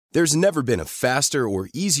There's never been a faster or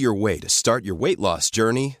easier way to start your weight loss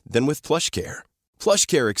journey than with PlushCare.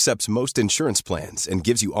 PlushCare accepts most insurance plans and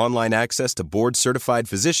gives you online access to board-certified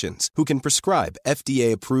physicians who can prescribe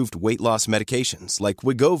FDA-approved weight loss medications like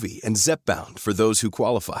Wegovy and Zepbound for those who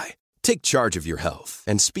qualify. Take charge of your health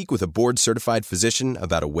and speak with a board-certified physician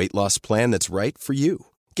about a weight loss plan that's right for you.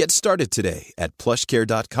 Get started today at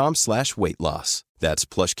plushcare.com/weight-loss. That's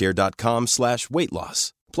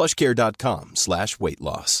plushcare.com/weight-loss.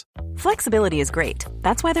 plushcare.com/weight-loss. Flexibility is great.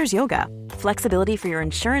 That's why there's yoga. Flexibility for your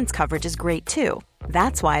insurance coverage is great too.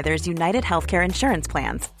 That's why there's United Healthcare Insurance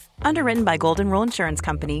Plans. Underwritten by Golden Rule Insurance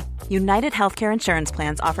Company, United Healthcare Insurance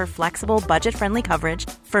Plans offer flexible, budget-friendly coverage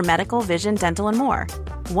for medical, vision, dental, and more.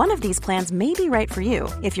 One of these plans may be right for you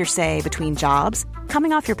if you're, say, between jobs,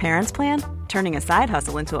 coming off your parents' plan, turning a side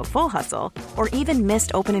hustle into a full hustle, or even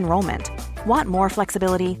missed open enrollment. Want more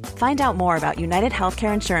flexibility? Find out more about United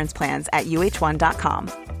Healthcare Insurance Plans at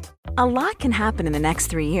uh1.com. A lot can happen in the next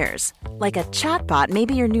 3 years. Like a chatbot may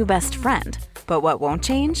be your new best friend. But what won't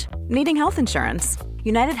change? Needing health insurance.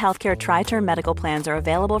 United Healthcare Tri-Term Medical Plans are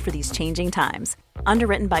available for these changing times.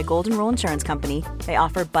 Underwritten by Golden Rule Insurance Company, they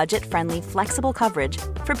offer budget-friendly, flexible coverage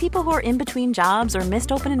for people who are in between jobs or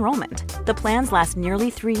missed open enrollment. The plans last nearly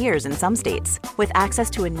 3 years in some states, with access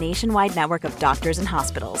to a nationwide network of doctors and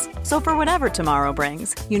hospitals. So for whatever tomorrow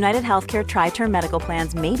brings, United Healthcare Tri-Term Medical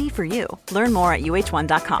Plans may be for you. Learn more at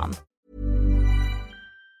uh1.com.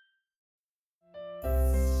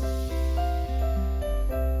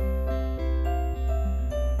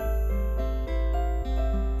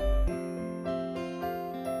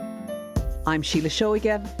 I'm Sheila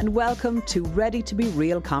Shoiga, and welcome to Ready to Be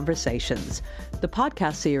Real Conversations, the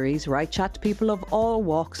podcast series where I chat to people of all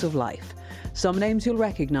walks of life. Some names you'll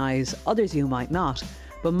recognise, others you might not,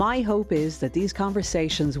 but my hope is that these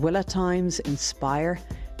conversations will at times inspire,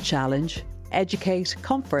 challenge, educate,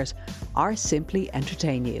 comfort, or simply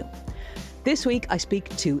entertain you. This week I speak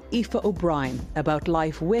to Aoife O'Brien about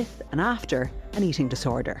life with and after an eating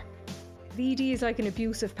disorder. The ED is like an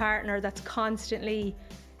abusive partner that's constantly,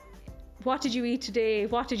 what did you eat today?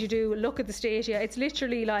 What did you do? Look at the state. Yeah, it's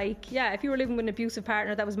literally like, if you were living with an abusive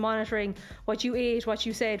partner that was monitoring what you ate, what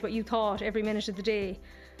you said, what you thought every minute of the day.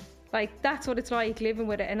 Like, that's what it's like living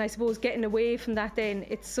with it. And I suppose getting away from that then,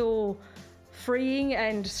 it's so freeing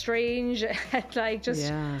and strange and like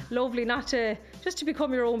just lovely just to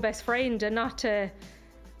become your own best friend and not to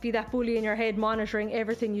be that bully in your head monitoring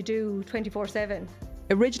everything you do 24/7.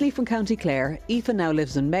 Originally from County Clare, Aoife now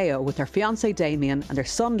lives in Mayo with her fiancé Damien and their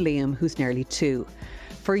son Liam, who's nearly 2.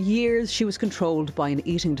 For years, she was controlled by an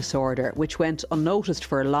eating disorder, which went unnoticed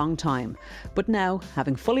for a long time. But now,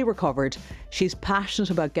 having fully recovered, she's passionate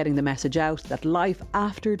about getting the message out that life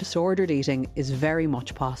after disordered eating is very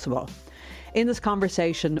much possible. In this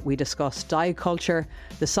conversation, we discuss diet culture,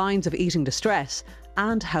 the signs of eating distress,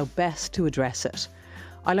 and how best to address it.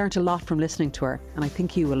 I learnt a lot from listening to her, and I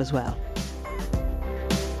think you will as well.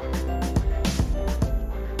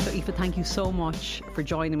 Aoife, thank you so much for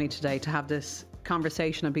joining me today to have this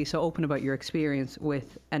conversation and be so open about your experience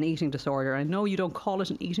with an eating disorder. I know you don't call it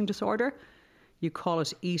an eating disorder, you call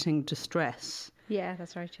it eating distress. Yeah,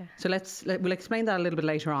 that's right, yeah. So we'll explain that a little bit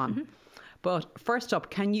later on. Mm-hmm. But first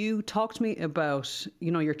up, can you talk to me about,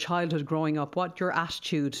 your childhood growing up, what your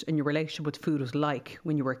attitude and your relationship with food was like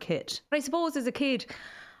when you were a kid? I suppose as a kid,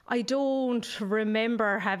 I don't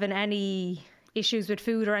remember having any issues with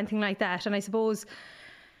food or anything like that. And I suppose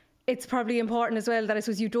it's probably important as well that I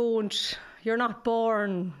suppose you're not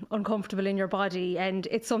born uncomfortable in your body, and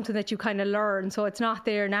it's something that you kind of learn. So it's not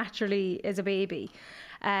there naturally as a baby.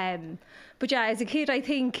 But as a kid, I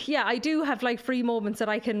think, I do have like free moments that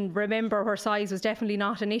I can remember where size was definitely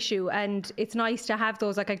not an issue. And it's nice to have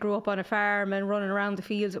those. Like, I grew up on a farm and running around the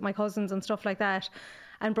fields with my cousins and stuff like that,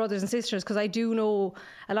 and brothers and sisters, because I do know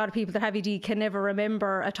a lot of people that have ED can never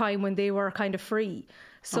remember a time when they were kind of free.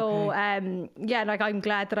 So, I'm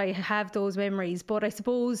glad that I have those memories. But I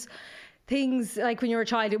suppose things like when you're a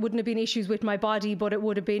child, it wouldn't have been issues with my body, but it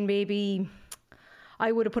would have been maybe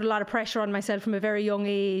I would have put a lot of pressure on myself from a very young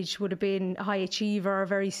age, would have been a high achiever,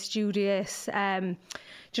 very studious. Be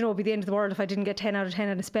the end of the world if I didn't get 10 out of 10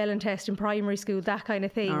 on a spelling test in primary school, that kind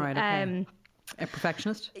of thing. All right, okay. A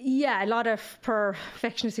perfectionist? Yeah, a lot of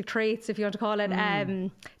perfectionistic traits, if you want to call it,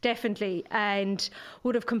 definitely. And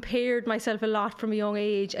would have compared myself a lot from a young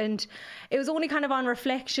age. And it was only kind of on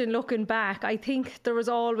reflection, looking back, I think there was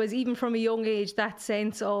always, even from a young age, that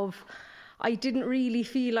sense of I didn't really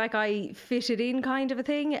feel like I fitted in, kind of a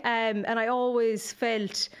thing. And I always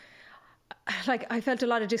felt like I felt a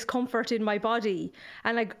lot of discomfort in my body.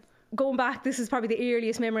 And like going back, this is probably the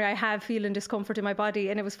earliest memory I have feeling discomfort in my body.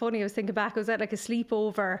 And it was funny, I was thinking back, I was at like a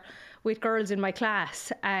sleepover with girls in my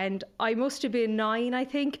class, and I must have been 9, I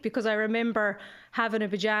think, because I remember having a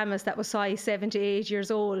pyjamas that was size 7 to 8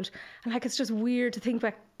 years old. And like, it's just weird to think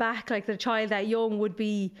back like the child that young would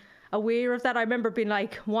be aware of that. I remember being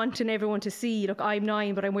like wanting everyone to see, look, I'm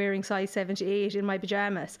 9, but I'm wearing size 7 to 8 in my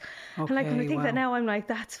pyjamas. Okay, and like when I think that now, I'm like,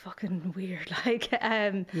 that's fucking weird. Like,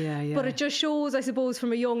 but it just shows, I suppose,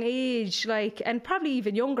 from a young age, like, and probably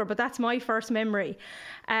even younger, but that's my first memory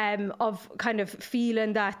of kind of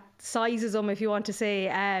feeling that sizeism, if you want to say,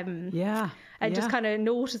 and just kind of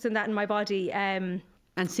noticing that in my body. And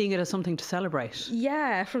seeing it as something to celebrate.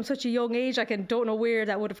 Yeah, from such a young age, I don't know where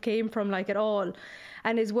that would have came from, like, at all.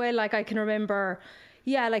 And as well, like, I can remember,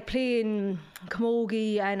 like playing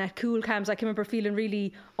camogie and at cool camps, I can remember feeling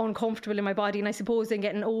really uncomfortable in my body. And I suppose then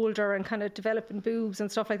getting older and kind of developing boobs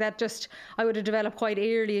and stuff like that, just I would have developed quite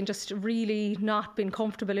early and just really not been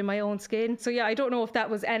comfortable in my own skin. So I don't know if that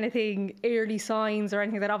was anything, early signs or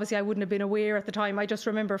anything that obviously I wouldn't have been aware at the time. I just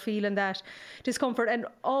remember feeling that discomfort and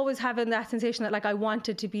always having that sensation that like I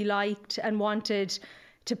wanted to be liked and wanted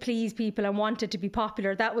to please people and wanted to be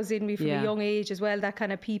popular. That was in me from a young age as well, that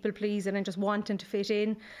kind of people pleasing and just wanting to fit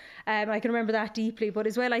in. I can remember that deeply. But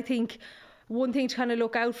as well, I think one thing to kind of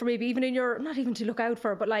look out for, maybe even in your, not even to look out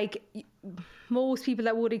for, but like most people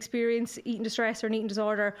that would experience eating distress or an eating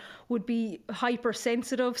disorder would be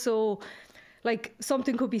hypersensitive. So like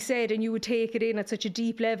something could be said and you would take it in at such a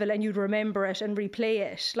deep level and you'd remember it and replay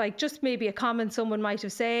it. Like just maybe a comment someone might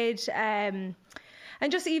have said,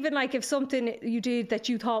 and just even like if something you did that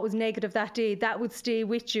you thought was negative that day, that would stay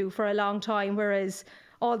with you for a long time. Whereas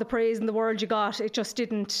all the praise in the world you got, it just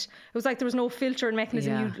didn't. It was like there was no filtering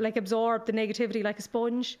mechanism. You like absorb the negativity like a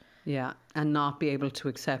sponge. Yeah, and not be able to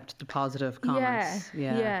accept the positive comments.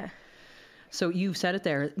 Yeah. So you've said it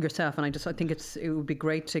there yourself, and I think it would be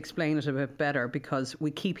great to explain it a bit better, because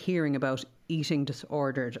we keep hearing about eating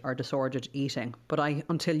disordered or disordered eating, but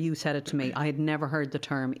until you said it to me, I had never heard the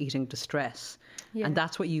term eating distress, and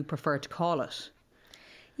that's what you prefer to call it.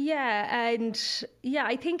 Yeah, and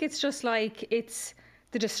I think it's just like it's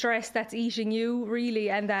the distress that's eating you, really,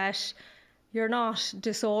 and that you're not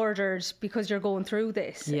disordered because you're going through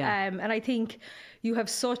this. And I think you have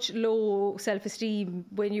such low self-esteem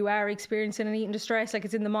when you are experiencing an eating distress, like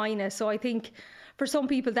it's in the minus. So I think for some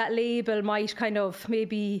people that label might kind of,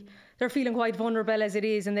 maybe they're feeling quite vulnerable as it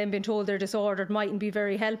is, and then being told they're disordered mightn't be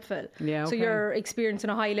very helpful. So you're experiencing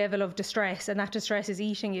a high level of distress, and that distress is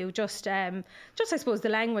eating you. Just I suppose the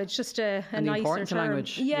language, just a nicer term.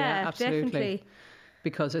 Language. Yeah, absolutely. Definitely.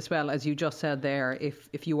 Because as well, as you just said there,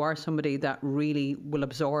 if you are somebody that really will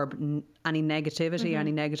absorb any negativity,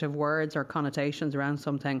 any negative words or connotations around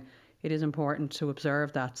something, it is important to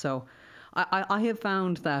observe that. So I have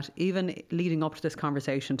found that even leading up to this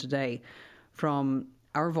conversation today, from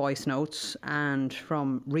our voice notes and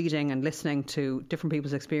from reading and listening to different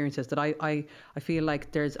people's experiences, that I feel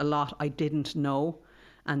like there's a lot I didn't know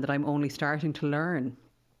and that I'm only starting to learn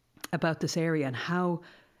about this area and how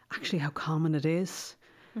common it is.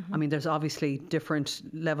 I mean, there's obviously different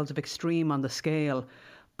levels of extreme on the scale,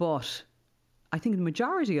 but I think the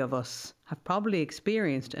majority of us have probably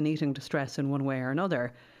experienced an eating distress in one way or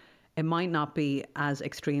another. It might not be as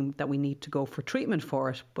extreme that we need to go for treatment for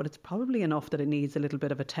it, but it's probably enough that it needs a little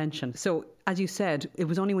bit of attention. So, as you said, it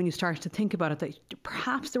was only when you started to think about it that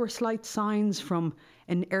perhaps there were slight signs from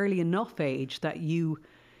an early enough age that you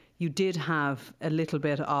did have a little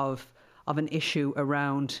bit of an issue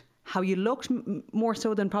around how you looked, more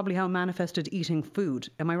so than probably how manifested eating food.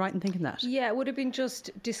 Am I right in thinking that? Yeah, it would have been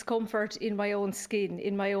just discomfort in my own skin,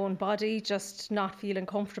 in my own body, just not feeling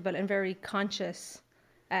comfortable and very conscious.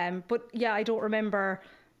 But yeah, I don't remember,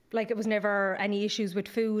 like, it was never any issues with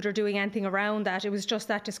food or doing anything around that. It was just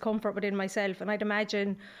that discomfort within myself. And I'd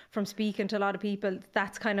imagine from speaking to a lot of people,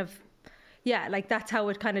 that's kind of, like that's how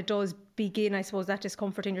it kind of does begin, I suppose, that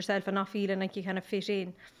discomfort in yourself and not feeling like you kind of fit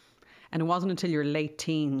in. And it wasn't until your late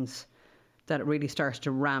teens that it really starts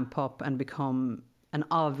to ramp up and become an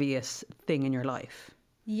obvious thing in your life.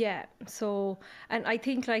 Yeah. So, and I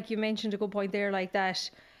think, like you mentioned a good point there, like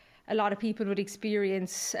that a lot of people would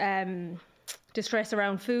experience distress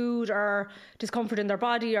around food or discomfort in their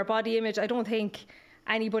body or body image. I don't think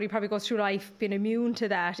anybody probably goes through life being immune to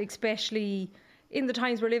that, especially in the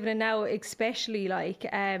times we're living in now, especially like...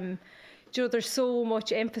 there's so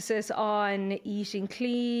much emphasis on eating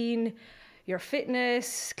clean, your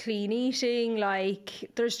fitness, clean eating. Like,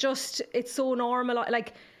 there's just, it's so normal.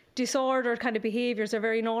 Like, disordered kind of behaviours are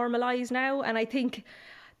very normalised now. And I think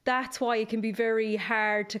that's why it can be very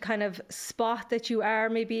hard to kind of spot that you are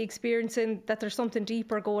maybe experiencing that there's something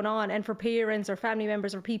deeper going on, and for parents or family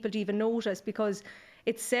members or people to even notice, because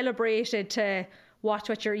it's celebrated to watch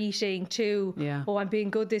what you're eating, to, oh, I'm being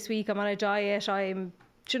good this week, I'm on a diet,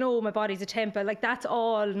 my body's a temple. Like, that's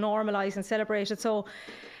all normalised and celebrated. So,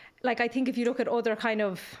 like, I think if you look at other kind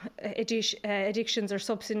of addictions or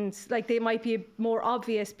substance, like, they might be more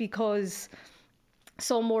obvious because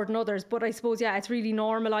some more than others, but I suppose it's really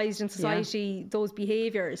normalised in society, those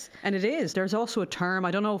behaviours. And it is. There's also a term,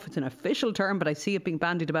 I don't know if it's an official term, but I see it being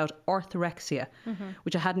bandied about, orthorexia,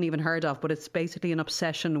 which I hadn't even heard of, but it's basically an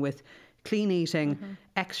obsession with clean eating,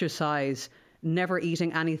 exercise, never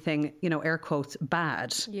eating anything, air quotes,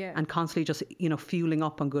 bad, and constantly just, fueling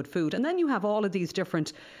up on good food. And then you have all of these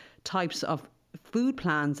different types of food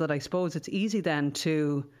plans that I suppose it's easy then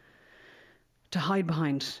to hide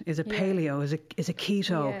behind. Is it paleo? Is it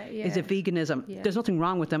keto? Is it veganism? There's nothing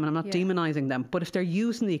wrong with them, and I'm not demonising them. But if they're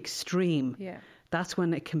using the extreme, that's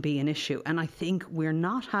when it can be an issue. And I think we're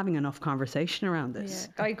not having enough conversation around this.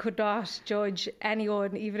 I could not judge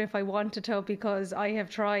anyone, even if I wanted to, because I have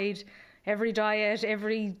tried every diet,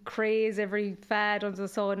 every craze, every fad under the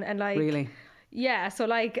sun. And like... Really? Yeah, so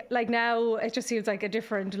like now it just feels like a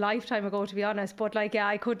different lifetime ago, to be honest. But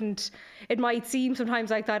I couldn't, it might seem sometimes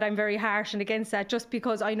like that I'm very harsh and against that, just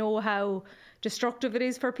because I know how destructive it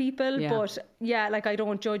is for people. But I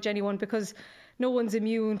don't judge anyone, because no one's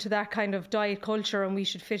immune to that kind of diet culture, and we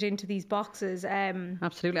should fit into these boxes.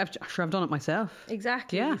 Absolutely. I've done it myself.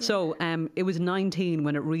 Exactly. Yeah. So it was 19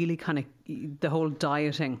 when it really kind of, the whole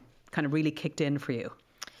dieting kind of really kicked in for you.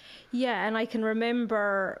 Yeah, and I can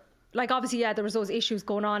remember... Like, obviously, there was those issues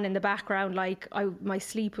going on in the background. Like, my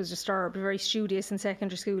sleep was disturbed, very studious in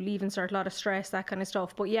secondary school, leaving cert, a lot of stress, that kind of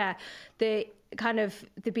stuff. But the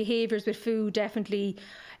behaviours with food, definitely,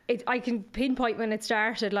 I can pinpoint when it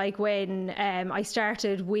started, like when I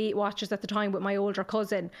started Weight Watchers at the time with my older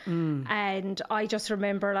cousin. And I just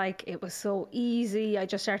remember, like, it was so easy. I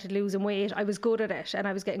just started losing weight. I was good at it, and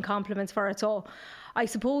I was getting compliments for it. So I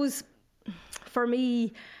suppose, for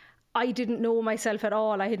me... I didn't know myself at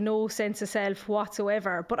all. I had no sense of self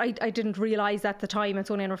whatsoever, but I didn't realise at the time. It's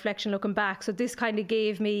only in reflection looking back. So this kind of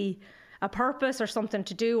gave me a purpose or something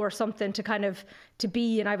to do or something to kind of to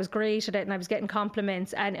be, and I was great at it and I was getting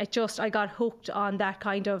compliments, and I got hooked on that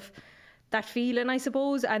kind of, that feeling, I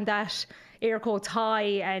suppose, and that air quotes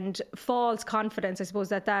high and false confidence, I suppose,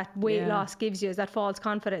 that weight loss gives you, is that false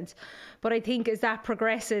confidence. But I think as that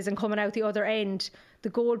progresses and coming out the other end, the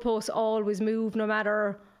goalposts always move, no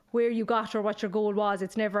matter where you got or what your goal was.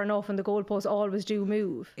 It's never enough, and the goalposts always do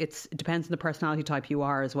move. It depends on the personality type you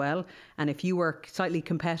are as well. And if you were slightly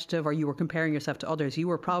competitive or you were comparing yourself to others, you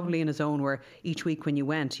were probably in a zone where each week when you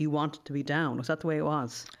went, you wanted to be down. Was that the way it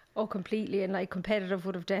was? Oh, completely. And like, competitive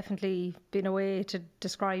would have definitely been a way to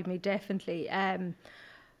describe me, definitely.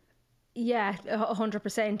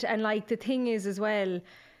 100%. And like, the thing is as well,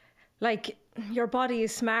 like, your body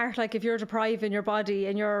is smart. Like, if you're depriving your body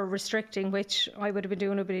and you're restricting, which I would have been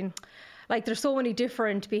doing, like, there's so many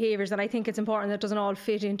different behaviours, and I think it's important that it doesn't all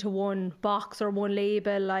fit into one box or one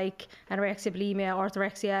label, like anorexia, bulimia,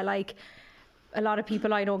 orthorexia. Like, a lot of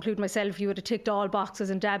people I know, including myself, you would have ticked all boxes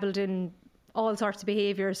and dabbled in all sorts of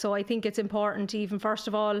behaviours. So I think it's important to even, first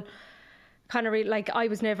of all, kind of like, I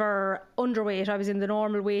was never underweight. I was in the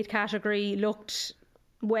normal weight category, looked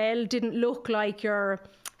well, didn't look like your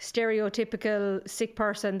stereotypical sick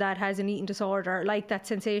person that has an eating disorder, like that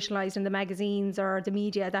sensationalized in the magazines or the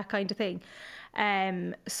media, that kind of thing.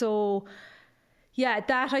 So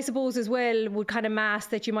that, I suppose, as well would kind of mask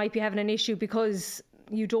that you might be having an issue, because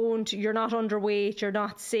you're not underweight, you're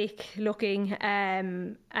not sick looking,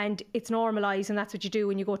 and it's normalised, and that's what you do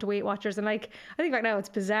when you go to Weight Watchers. And like, I think right now it's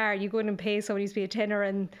bizarre, you go in and pay somebody to be a tenner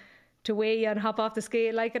and to weigh you and hop off the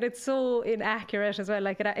scale, like, and it's so inaccurate as well.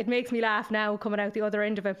 Like, it makes me laugh now coming out the other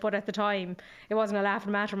end of it, but at the time it wasn't a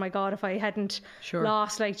laughing matter. My God, if I hadn't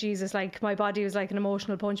lost, like, Jesus, like, my body was like an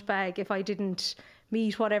emotional punch bag if I didn't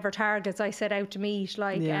meet whatever targets I set out to meet.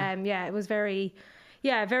 Like, it was very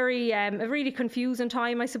a really confusing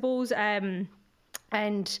time, I suppose, and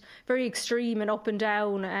very extreme and up and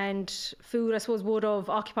down, and food, I suppose, would have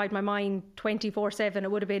occupied my mind 24/7. It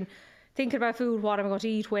would have been thinking about food, what am I going to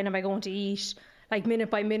eat, when am I going to eat, like minute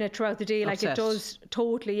by minute throughout the day. Like, it does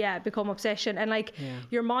totally become obsession, and like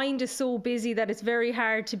your mind is so busy that it's very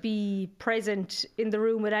hard to be present in the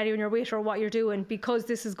room with anyone you're with or what you're doing, because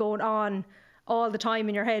this is going on all the time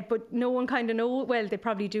in your head, but no one kind of know. Well, they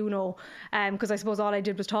probably do know, because I suppose all I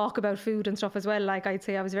did was talk about food and stuff as well. Like, I'd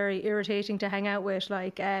say I was very irritating to hang out with,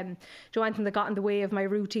 like, anything that got in the way of my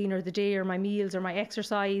routine or the day or my meals or my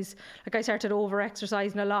exercise. Like, I started over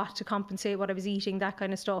exercising a lot to compensate what I was eating, that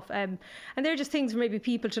kind of stuff. And they're just things for maybe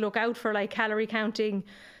people to look out for, like calorie counting,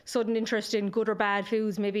 sudden interest in good or bad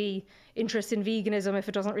foods, maybe interest in veganism if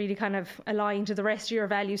it doesn't really kind of align to the rest of your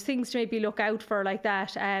values, things to maybe look out for like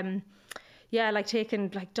that. Like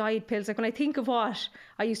taking like diet pills. Like, when I think of what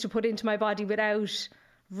I used to put into my body without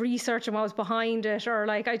researching what was behind it, or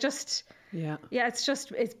like it's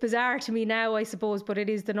bizarre to me now, I suppose, but it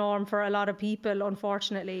is the norm for a lot of people,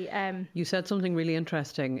 unfortunately. You said something really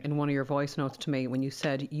interesting in one of your voice notes to me when you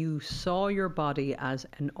said you saw your body as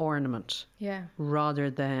an ornament rather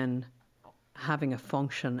than having a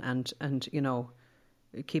function and you know,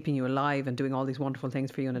 keeping you alive and doing all these wonderful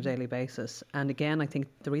things for you on a daily basis. And again, I think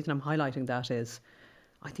the reason I'm highlighting that is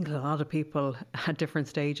I think a lot of people at different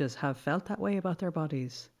stages have felt that way about their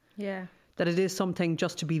bodies. Yeah. That it is something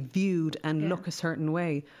just to be viewed and look a certain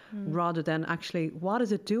way rather than actually what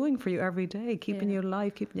is it doing for you every day, keeping you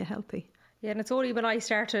alive, keeping you healthy. Yeah, and it's only when I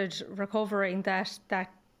started recovering that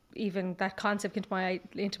even that concept into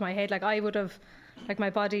my head. Like, I would have, like, my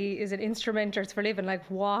body is an instrument or it's for living. Like,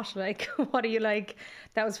 what? Like, what are you like?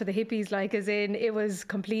 That was for the hippies, like, as in it was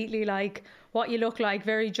completely like what you look like,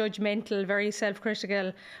 very judgmental, very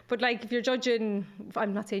self-critical. But like, if you're judging,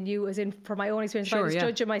 I'm not saying you, as in from my own experience, if I was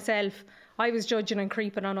judging myself, I was judging and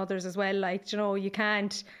creeping on others as well. Like, you know, you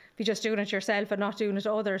can't be just doing it yourself and not doing it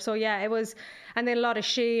to others. So yeah, it was, and then a lot of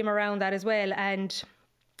shame around that as well. And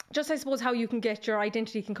just, I suppose, how you can get your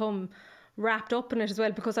identity can come wrapped up in it as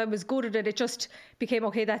well, because I was good at it. It just became,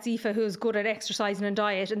 okay, that's Aoife who's good at exercising and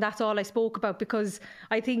diet, and that's all I spoke about, because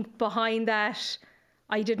I think behind that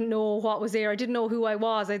I didn't know what was there. I didn't know who I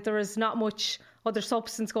was. There was not much other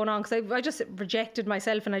substance going on, because I just rejected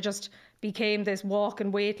myself and I just became this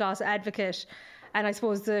walking weight loss advocate. And I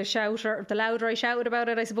suppose the louder I shouted about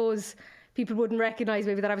it, I suppose people wouldn't recognise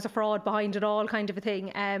maybe that I was a fraud behind it all, kind of a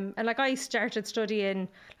thing. And like, I started studying,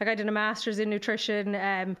 like, I did a master's in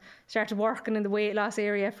nutrition, started working in the weight loss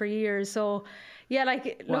area for years. So yeah,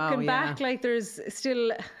 like, looking back, like, there's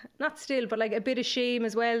but like a bit of shame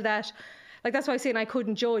as well, that, like, that's why I'm saying I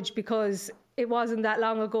couldn't judge, because it wasn't that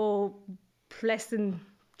long ago, less than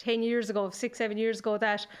 10 years ago, 6-7 years ago,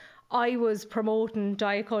 that I was promoting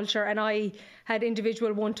diet culture, and I had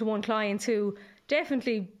individual one-to-one clients who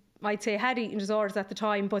definitely, I'd say, had eating disorders at the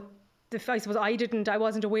time, but I suppose I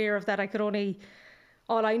wasn't aware of that.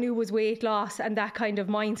 All I knew was weight loss and that kind of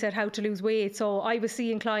mindset, how to lose weight. So I was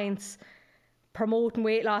seeing clients promoting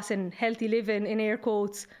weight loss and healthy living, in air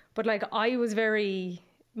quotes, but like,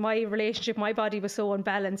 my relationship, my body was so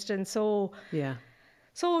unbalanced and so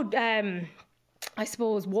I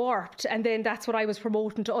suppose warped, and then that's what I was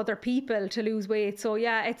promoting to other people to lose weight. So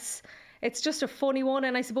yeah, it's just a funny one.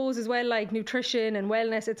 And I suppose as well, like, nutrition and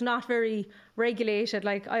wellness, it's not very regulated.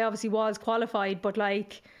 Like, I obviously was qualified, but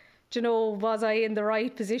like, you know, was I in the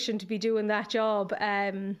right position to be doing that job?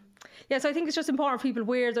 So I think it's just important for people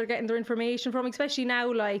where they're getting their information from, especially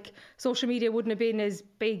now. Like, social media wouldn't have been as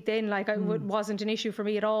big then. Like, it wasn't an issue for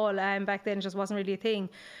me at all. Back then, it just wasn't really a thing.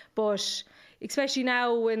 But especially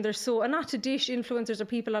now, when there's and not to dish influencers or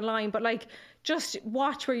people online, but like, just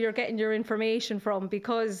watch where you're getting your information from,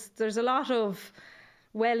 because there's a lot of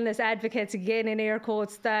wellness advocates, again in air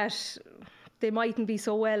quotes, that they mightn't be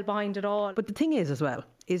so well behind it all. But the thing is, as well,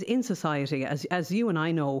 is in society, as you and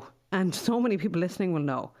I know, and so many people listening will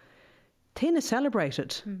know, thin is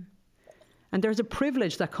celebrated. And there's a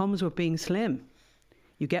privilege that comes with being slim.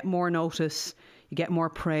 You get more notice, you get more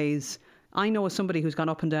praise. I know, as somebody who's gone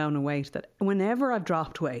up and down in weight, that whenever I've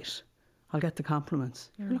dropped weight, I'll get the compliments.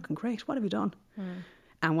 You're looking great. What have you done?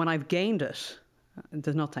 And when I've gained it,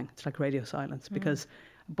 there's nothing. It's like radio silence,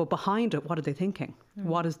 but behind it, what are they thinking?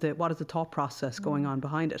 What is the thought process going on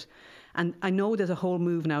behind it? And I know there's a whole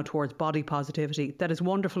move now towards body positivity that is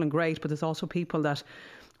wonderful and great, but there's also people that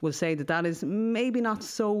will say that is maybe not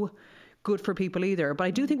so good for people either. But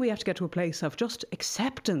I do think we have to get to a place of just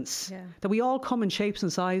acceptance that we all come in shapes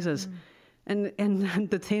and sizes, and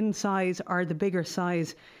the thin size or the bigger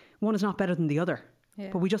size, one is not better than the other.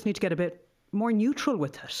 But we just need to get a bit more neutral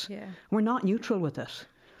with it. We're not neutral with it.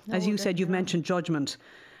 No, as you said, you've mentioned judgment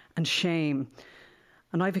and shame.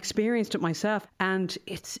 And I've experienced it myself, and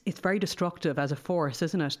it's very destructive as a force,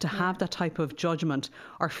 isn't it? To have that type of judgment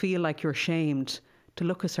or feel like you're shamed to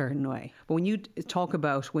look a certain way. But when you talk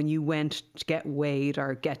about when you went to get weighed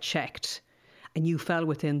or get checked and you fell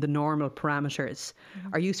within the normal parameters,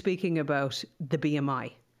 are you speaking about the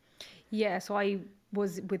BMI? Yeah, so I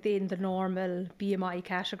was within the normal BMI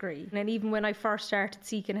category. And even when I first started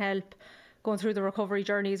seeking help, going through the recovery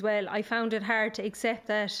journey as well, I found it hard to accept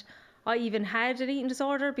that I even had an eating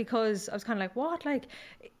disorder, because I was kind of like, what? Like,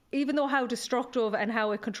 even though how destructive and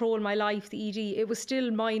how it controlled my life, the ED, it was still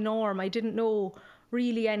my norm. I didn't know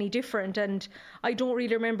really any different, and I don't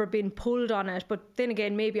really remember being pulled on it, but then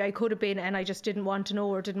again, maybe I could have been, and I just didn't want to know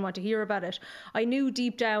or didn't want to hear about it. I knew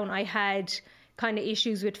deep down I had kind of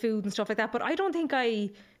issues with food and stuff like that, but I don't think I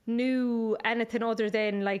knew anything other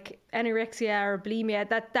than like anorexia or bulimia,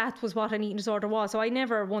 that was what an eating disorder was. So I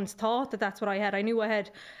never once thought that that's what I had. I knew I had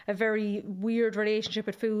a very weird relationship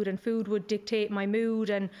with food, and food would dictate my mood,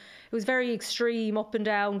 and it was very extreme, up and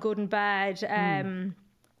down, good and bad,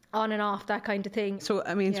 on and off, that kind of thing. So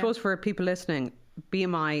I mean, I suppose for people listening,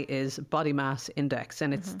 BMI is body mass index,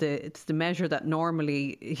 and it's the measure that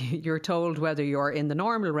normally you're told whether you're in the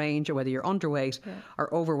normal range or whether you're underweight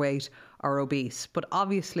or overweight or obese. But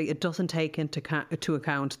obviously it doesn't take into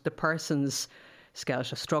account the person's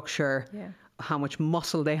skeletal structure, how much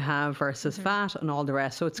muscle they have versus fat and all the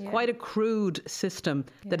rest. So it's quite a crude system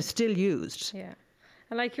that is still used. Yeah.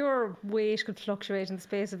 And like, your weight could fluctuate in the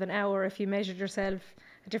space of an hour if you measured yourself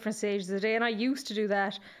at different stages of the day. And I used to do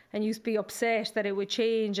that and used to be upset that it would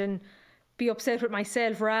change, and be upset with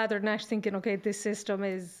myself rather than actually thinking, okay, this system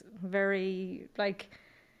is very, like,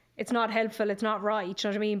 it's not helpful, it's not right, you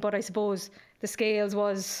know what I mean? But I suppose the scales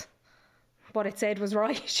was what it said was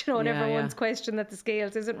right, you know, and everyone's questioned that the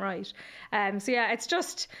scales isn't right. So yeah,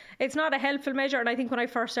 it's not a helpful measure. And I think when I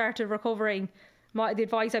first started recovering, the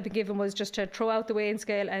advice I've been given was just to throw out the weighing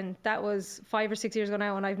scale, and that was 5 or 6 years ago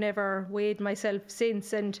now, and I've never weighed myself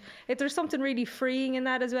since. And there's something really freeing in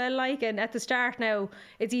that as well, like, and at the start now,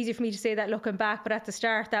 it's easy for me to say that looking back, but at the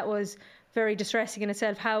start that was very distressing in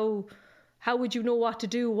itself. How would you know what to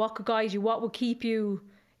do? What could guide you? What would keep you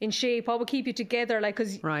in shape? What would keep you together? Like,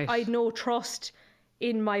 because I'd no trust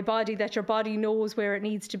in my body that your body knows where it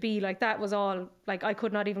needs to be. Like, that was all, like, I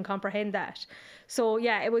could not even comprehend that. So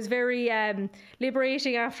yeah, it was very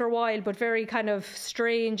liberating after a while, but very kind of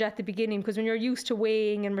strange at the beginning, because when you're used to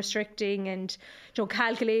weighing and restricting and, you know,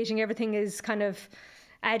 calculating, everything is kind of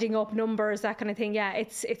adding up numbers, that kind of thing. Yeah,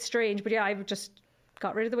 it's strange. But yeah, I've just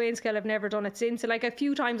got rid of the weighing scale. I've never done it since. So, like, a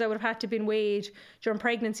few times I would have had to been weighed during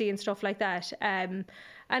pregnancy and stuff like that. And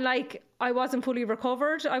like, I wasn't fully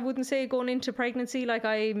recovered, I wouldn't say, going into pregnancy. Like,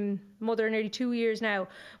 I'm mother nearly 2 years now,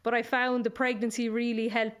 but I found the pregnancy really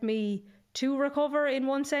helped me to recover in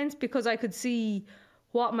one sense, because I could see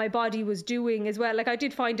what my body was doing as well. Like, I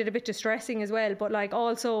did find it a bit distressing as well, but like,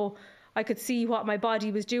 also I could see what my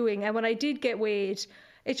body was doing. And when I did get weighed,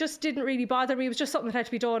 it just didn't really bother me. It was just something that had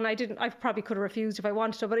to be done. I probably could have refused if I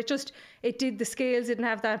wanted to, but the scales didn't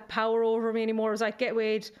have that power over me anymore. It was like, get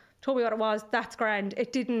weighed, told me what it was, that's grand.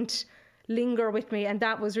 It didn't linger with me, and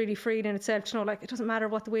that was really freeing in itself to know, like, it doesn't matter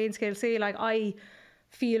what the weighing scale say, like, I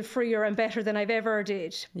feel freer and better than I've ever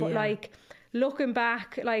did. But like, looking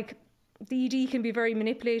back, like, the ED can be very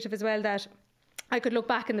manipulative as well, that I could look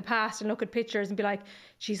back in the past and look at pictures and be like,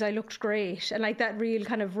 geez, I looked great. And like, that real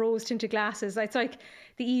kind of rose tinted glasses. It's like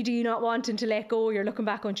the ED not wanting to let go. You're looking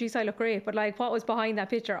back on, geez, I look great. But like, what was behind that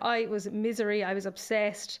picture? I was misery. I was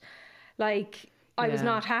obsessed. Like, I was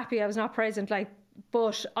not happy. I was not present. Like,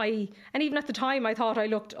 and even at the time, I thought I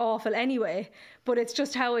looked awful anyway. But it's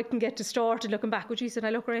just how it can get distorted looking back. Well, geez, did I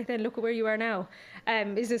look great then? Look at where you are now.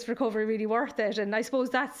 Is this recovery really worth it? And I suppose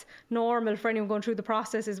that's normal for anyone going through the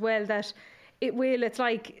process as well, that it's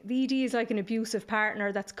like, the ED is like an abusive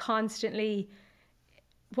partner that's constantly,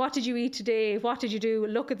 what did you eat today? What did you do?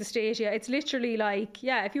 Look at the state. Yeah, it's literally like,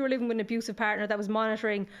 yeah, if you were living with an abusive partner that was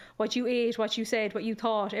monitoring what you ate, what you said, what you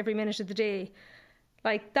thought every minute of the day,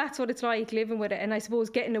 like, that's what it's like living with it. And I suppose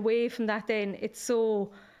getting away from that, then it's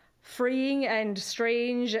so freeing and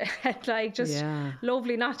strange and like, just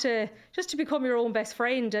lovely just to become your own best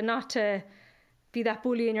friend and not to be that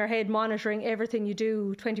bully in your head monitoring everything you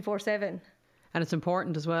do 24/7. And it's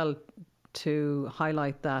important as well to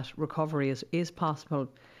highlight that recovery is possible,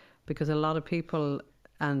 because a lot of people,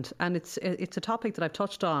 and it's a topic that I've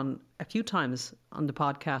touched on a few times on the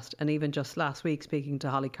podcast, and even just last week speaking to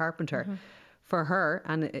Holly Carpenter. For her,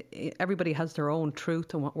 and everybody has their own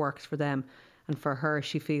truth and what works for them, and for her,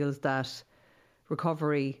 she feels that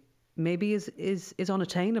recovery maybe is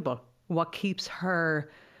unattainable. What keeps her,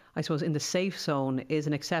 I suppose, in the safe zone is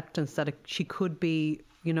an acceptance that she could be,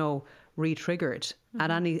 you know, re-triggered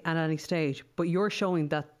at any stage. But you're showing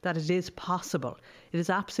that it is possible. It is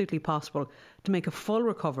absolutely possible to make a full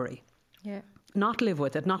recovery. Yeah. Not live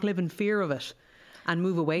with it, not live in fear of it, and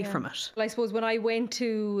move away from it. Well, I suppose when I went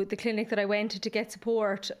to the clinic that I went to get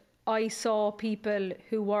support, I saw people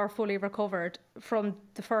who were fully recovered from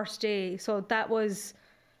the first day. So that was,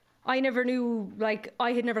 I never knew, like,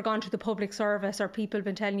 I had never gone to the public service or people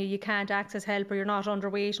been telling you can't access help or you're not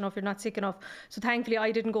underweight enough, you're not sick enough. So thankfully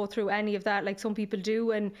I didn't go through any of that like some people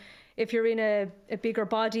do. And if you're in a bigger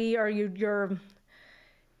body or you're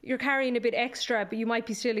carrying a bit extra, but you might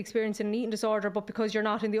be still experiencing an eating disorder, but because you're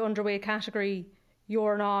not in the underweight category,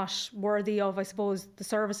 you're not worthy of, I suppose, the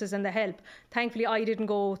services and the help. Thankfully, I didn't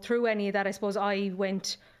go through any of that. I suppose I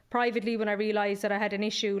went privately when I realised that I had an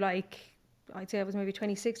issue, like, I'd say I was maybe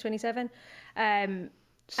 26, 27.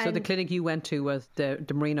 So the clinic you went to was the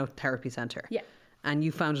Marino Therapy Centre? Yeah. And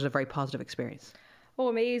you found it a very positive experience? Oh,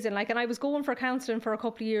 amazing. Like, and I was going for counselling for a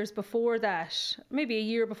couple of years before that, maybe a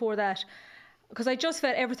year before that, because I just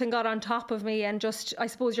felt everything got on top of me, and just, I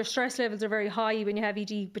suppose your stress levels are very high when you have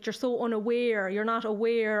ED, but you're so unaware. You're not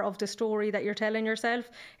aware of the story that you're telling yourself.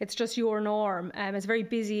 It's just your norm. It's very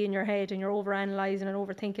busy in your head and you're overanalyzing and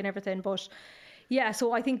overthinking everything. But yeah,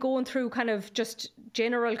 so I think going through kind of just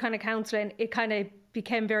general kind of counselling, it kind of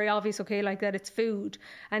became very obvious, okay, like that it's food.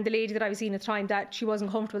 And the lady that I was seeing at the time, that she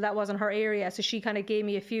wasn't comfortable, that wasn't her area. So she kind of gave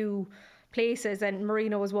me a few places, and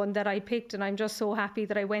Marino was one that I picked, and I'm just so happy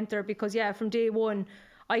that I went there because yeah, from day one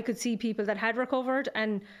I could see people that had recovered,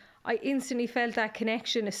 and I instantly felt that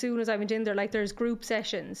connection as soon as I went in there. Like, there's group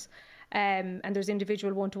sessions and there's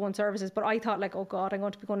individual one-to-one services, but I thought like, oh God, I'm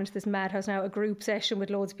going to be going into this madhouse now, a group session with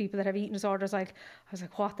loads of people that have eating disorders. Like, I was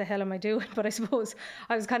like, what the hell am I doing? But I suppose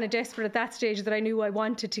I was kind of desperate at that stage that I knew I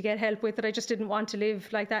wanted to get help with, that I just didn't want to live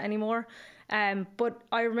like that anymore. But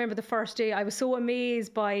I remember the first day I was so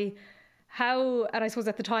amazed by how, and I suppose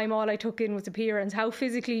at the time all I took in was appearance, how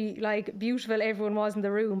physically like beautiful everyone was in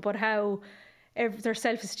the room, but how their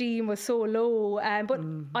self-esteem was so low. But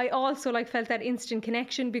I also like felt that instant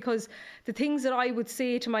connection, because the things that I would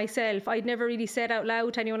say to myself, I'd never really said out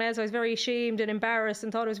loud to anyone else. I was very ashamed and embarrassed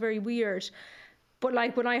and thought it was very weird. But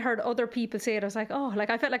like when I heard other people say it, I was like, oh, like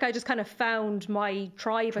I felt like I just kind of found my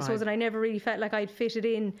tribe, I suppose, and I never really felt like I'd fitted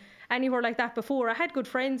in anywhere like that before. I had good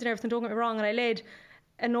friends and everything, don't get me wrong, and I led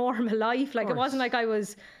a normal life. Like, it wasn't like I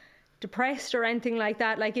was depressed or anything like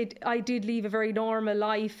that. Like, I did leave a very normal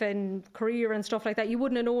life and career and stuff like that. You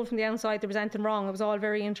wouldn't have known from the outside there was anything wrong. It was all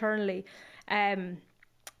very internally.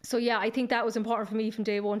 So yeah, I think that was important for me from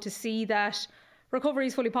day one, to see that recovery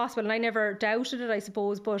is fully possible, and I never doubted it, I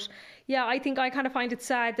suppose. But yeah, I think I kind of find it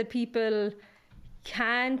sad that people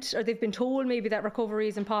can't, or they've been told maybe that recovery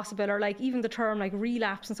is impossible, or like even the term like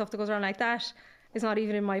relapse and stuff that goes around like that is not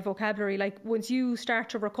even in my vocabulary. Like, once you start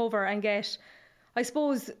to recover and get, I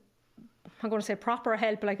suppose, I'm going to say proper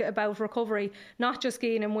help, like about recovery, not just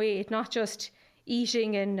gaining weight, not just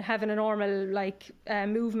eating and having a normal like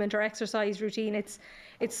movement or exercise routine. It's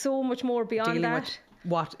so much more beyond dealing that. with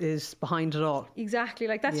what is behind it all. Exactly.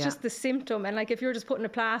 Like, that's just the symptom. And like, if you're just putting a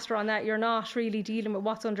plaster on that, you're not really dealing with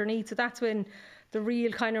what's underneath. So that's when the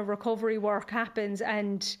real kind of recovery work happens.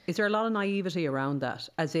 And is there a lot of naivety around that?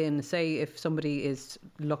 As in, say, if somebody is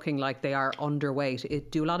looking like they are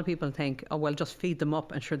underweight, do a lot of people think, oh, well, just feed them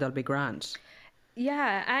up and sure, they'll be grand?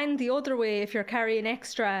 Yeah, and the other way, if you're carrying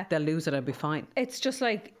extra, they'll lose it and be fine. It's just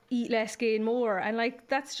like, eat less, gain more. And like,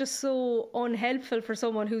 that's just so unhelpful for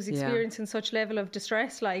someone who's experiencing such level of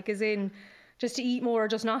distress. Like, as in, just to eat more or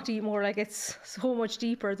just not to eat more. Like, it's so much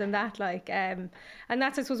deeper than that. Like, and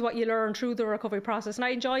that's, I suppose, what you learn through the recovery process. And I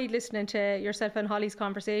enjoyed listening to yourself and Holly's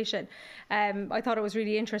conversation. I thought it was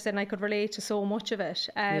really interesting. I could relate to so much of it.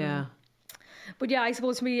 But yeah, I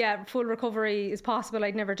suppose for me, full recovery is possible.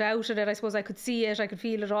 I'd never doubted it. I suppose I could see it, I could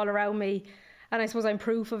feel it all around me. And I suppose I'm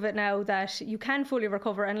proof of it now, that you can fully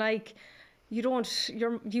recover. And like, you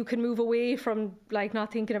can move away from like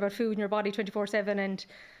not thinking about food in your body 24/7, and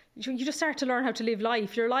you just start to learn how to live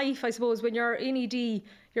life. Your life, I suppose, when you're in ED,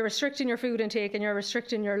 you're restricting your food intake and you're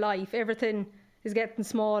restricting your life. Everything is getting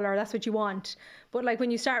smaller. That's what you want. But like,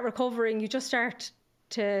 when you start recovering, you just start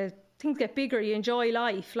to, things get bigger. You enjoy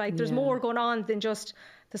life. Like, there's more going on than just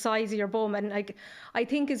the size of your bum. And like, I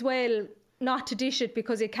think as well, not to dish it,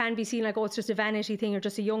 because it can be seen like, oh, it's just a vanity thing or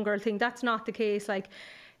just a young girl thing. That's not the case. Like,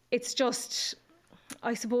 it's just,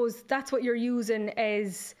 I suppose that's what you're using,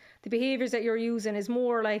 as the behaviours that you're using is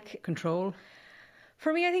more like control.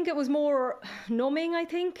 For me, I think it was more numbing, I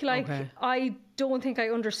think. Like, I don't think I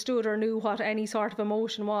understood or knew what any sort of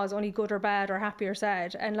emotion was, only good or bad or happy or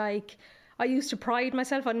sad. And like, I used to pride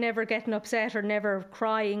myself on never getting upset or never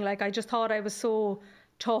crying. Like, I just thought I was so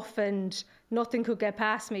tough and nothing could get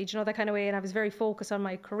past me, do you know, that kind of way. And I was very focused on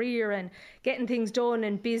my career and getting things done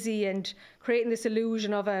and busy and creating this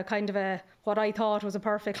illusion of a kind of what I thought was a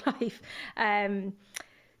perfect life.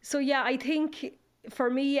 So yeah, I think for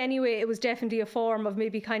me anyway, it was definitely a form of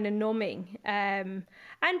maybe kind of numbing, and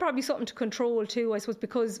probably something to control too, I suppose,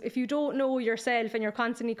 because if you don't know yourself and you're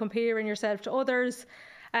constantly comparing yourself to others,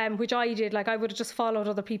 which I did, like I would have just followed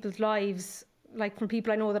other people's lives, like from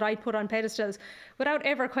people I know that I'd put on pedestals, without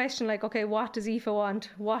ever questioning, like, okay, what does Aoife want?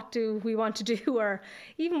 What do we want to do? Or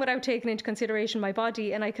even without taking into consideration my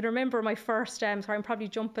body. And I can remember my first, sorry, I'm probably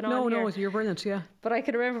jumping on here. No, you're brilliant, yeah. But I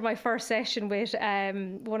can remember my first session with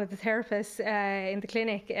one of the therapists in the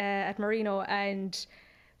clinic at Marino, and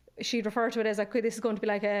she'd refer to it as like, okay, this is going to be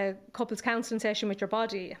like a couples counselling session with your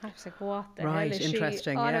body. And I was like, what the hell is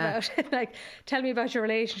she on about? Like, tell me about your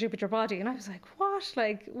relationship with your body. And I was like, what?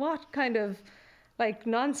 Like, what kind of like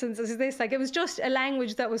nonsense is this? Like, it was just a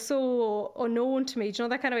language that was so unknown to me. Do you know,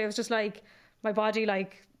 that kind of way? It was just like, my body,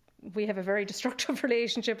 like, we have a very destructive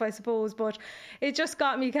relationship, I suppose, but it just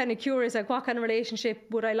got me kind of curious, like, what kind of relationship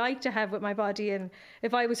would I like to have with my body? And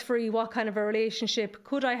if I was free, what kind of a relationship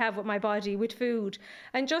could I have with my body, with food?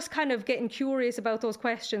 And just kind of getting curious about those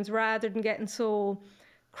questions rather than getting so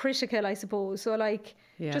critical, I suppose. So like,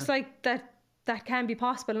 just like that can be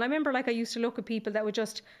possible. And I remember, like, I used to look at people that would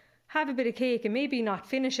just have a bit of cake and maybe not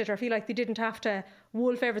finish it, or feel like they didn't have to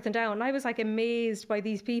wolf everything down. And I was like amazed by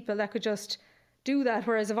these people that could just do that,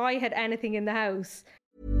 whereas if I had anything in the house.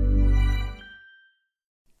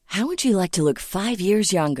 How would you like to look 5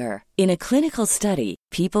 years younger? In a clinical study,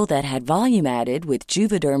 people that had volume added with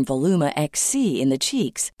Juvederm Voluma XC in the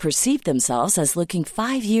cheeks perceived themselves as looking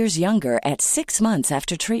 5 years younger at 6 months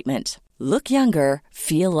after treatment. Look younger,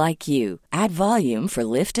 feel like you. Add volume for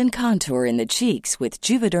lift and contour in the cheeks with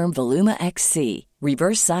Juvederm Voluma XC.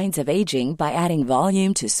 Reverse signs of aging by adding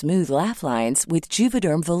volume to smooth laugh lines with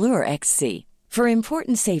Juvederm Volure XC. For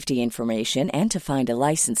important safety information and to find a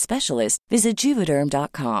licensed specialist, visit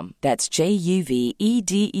Juvederm.com. That's JUVEDERM.com.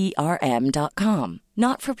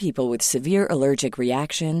 Not for people with severe allergic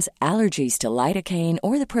reactions, allergies to lidocaine,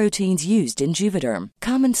 or the proteins used in Juvederm.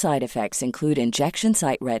 Common side effects include injection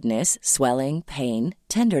site redness, swelling, pain,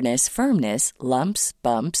 tenderness, firmness, lumps,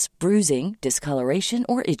 bumps, bruising, discoloration,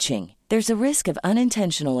 or itching. There's a risk of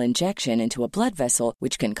unintentional injection into a blood vessel,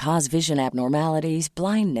 which can cause vision abnormalities,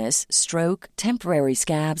 blindness, stroke, temporary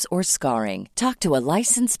scabs, or scarring. Talk to a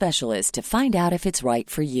licensed specialist to find out if it's right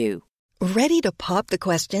for you. Ready to pop the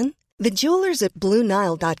question? The jewelers at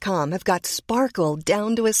BlueNile.com have got sparkle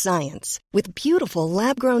down to a science with beautiful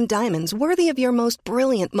lab-grown diamonds worthy of your most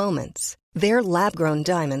brilliant moments. Their lab-grown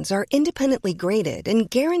diamonds are independently graded and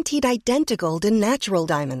guaranteed identical to natural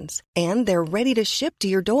diamonds, and they're ready to ship to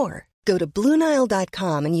your door. Go to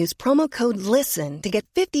BlueNile.com and use promo code LISTEN to get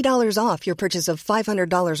 $50 off your purchase of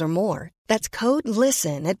 $500 or more. That's code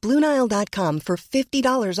LISTEN at BlueNile.com for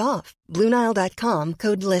 $50 off. BlueNile.com,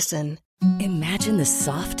 code LISTEN. Imagine the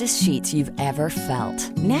softest sheets you've ever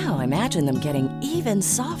felt. Now imagine them getting even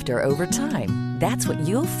softer over time. That's what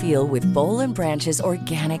you'll feel with Boll & Branch's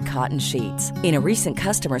organic cotton sheets. In a recent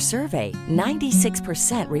customer survey,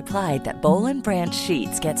 96% replied that Boll & Branch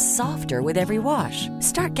sheets get softer with every wash.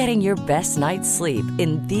 Start getting your best night's sleep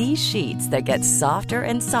in these sheets that get softer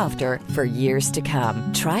and softer for years to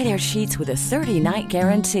come. Try their sheets with a 30-night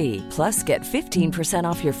guarantee. Plus, get 15%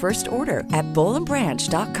 off your first order at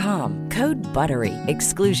bollandbranch.com. Code BUTTERY.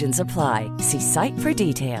 Exclusions apply. See site for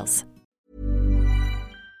details.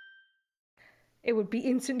 It would be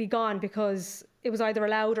instantly gone because it was either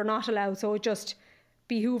allowed or not allowed. So it would just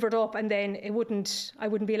be hoovered up, and then I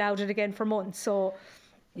wouldn't be allowed it again for months. So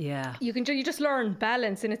yeah, you just learn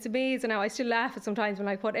balance, and it's amazing how I still laugh at sometimes when,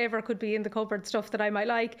 like, whatever could be in the cupboard, stuff that I might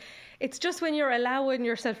like, it's just when you're allowing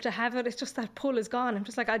yourself to have it, it's just that pull is gone. I'm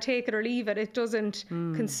just like, I'll take it or leave it. It doesn't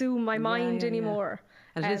consume my mind anymore. Yeah.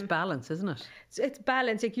 And it is balance, isn't it? It's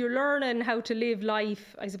balance. Like, you're learning how to live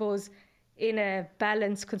life, I suppose, in a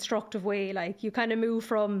balanced, constructive way. Like, you kind of move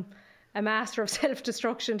from a master of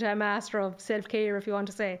self-destruction to a master of self-care, if you want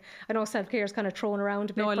to say. I know self-care is kind of thrown around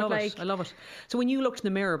a bit. No, I love it. So when you looked in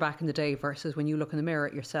the mirror back in the day versus when you look in the mirror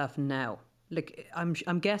at yourself now, like, I'm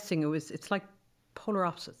guessing it's like polar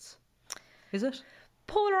opposites. Is it?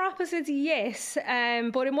 Polar opposites, yes,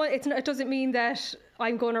 but it doesn't mean that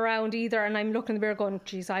I'm going around either and I'm looking in the mirror going,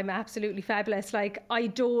 geez, I'm absolutely fabulous. Like,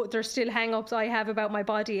 there's still hang-ups I have about my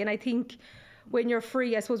body, and I think when you're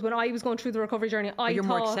free, I suppose when I was going through the recovery journey, you're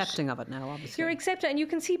more accepting of it now, obviously. You're accepting, and you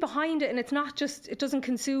can see behind it, and it's not just, it doesn't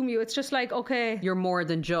consume you. It's just like, okay, you're more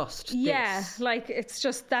than just this. Like, it's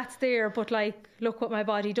just, that's there, but like, look what my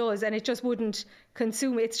body does, and it just wouldn't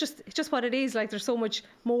consume me. It's just what it is. Like, there's so much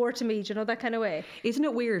more to me, that kind of way. Isn't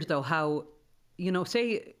it weird though how,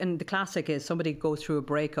 say, and the classic is somebody goes through a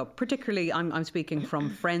breakup, particularly I'm speaking from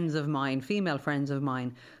friends of mine, female friends of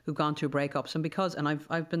mine who've gone through breakups, and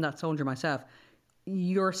I've been that soldier myself,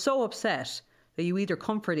 you're so upset that you either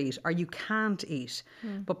comfort eat or you can't eat.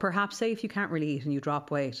 But perhaps, say, if you can't really eat and you drop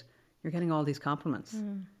weight, you're getting all these compliments.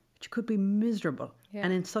 But you could be miserable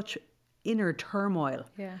and in such inner turmoil.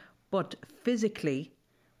 Yeah. But physically,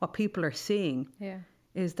 what people are seeing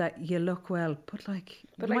is that you look well, but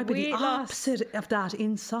you might be the opposite of that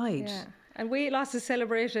inside. Yeah. And weight loss is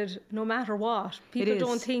celebrated no matter what. People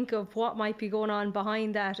don't think of what might be going on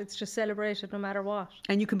behind that. It's just celebrated no matter what.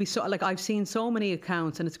 And you can be so, I've seen so many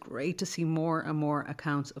accounts, and it's great to see more and more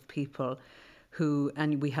accounts of people who,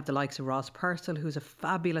 and we have the likes of Ross Purcell, who's a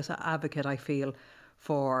fabulous advocate, I feel,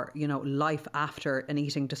 for, life after an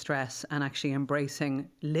eating distress and actually embracing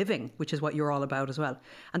living, which is what you're all about as well.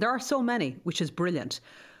 And there are so many, which is brilliant.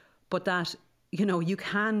 But that, you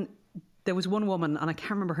can... There was one woman, and I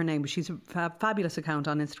can't remember her name, but she's a fabulous account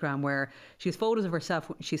on Instagram where she has photos of herself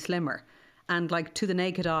when she's slimmer. And to the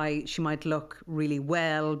naked eye, she might look really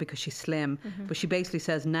well because she's slim. But she basically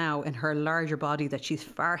says now in her larger body that she's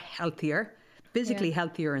far healthier, physically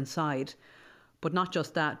healthier inside. But not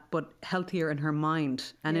just that, but healthier in her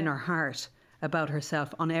mind and in her heart about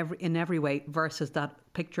herself in every way, versus that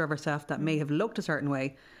picture of herself that may have looked a certain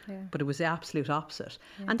way, but it was the absolute opposite.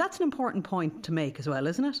 And that's an important point to make as well,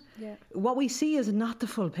 isn't it? Yeah. What we see is not the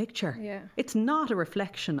full picture. Yeah. It's not a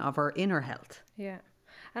reflection of our inner health. Yeah.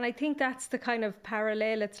 And I think that's the kind of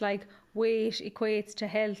parallel. It's like weight equates to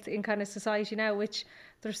health in kind of society now, which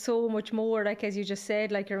there's so much more, as you just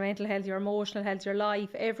said, your mental health, your emotional health, your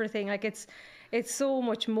life, everything. It's so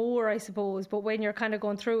much more, I suppose. But when you're kind of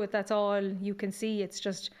going through it, that's all you can see. It's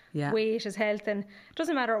just weight is health. And it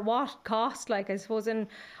doesn't matter at what cost, I suppose. And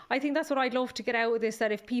I think that's what I'd love to get out of this,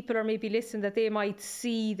 that if people are maybe listening, that they might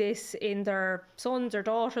see this in their sons or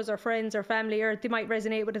daughters or friends or family, or they might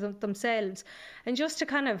resonate with it themselves. And just to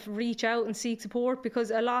kind of reach out and seek support,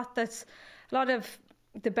 because a lot of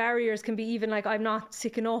the barriers can be even I'm not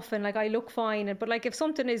sick enough and I look fine. But if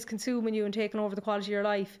something is consuming you and taking over the quality of your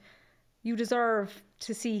life, you deserve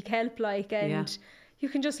to seek help, and you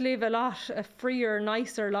can just live a freer,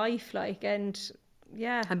 nicer life, and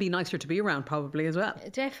be nicer to be around probably as well.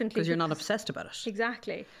 Definitely, because you're not obsessed about it.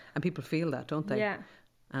 Exactly. And people feel that, don't they? Yeah.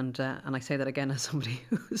 And I say that again as somebody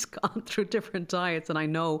who's gone through different diets, and I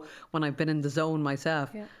know when I've been in the zone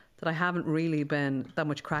myself that I haven't really been that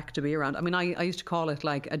much crack to be around. I mean, I used to call it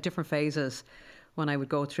at different phases. When I would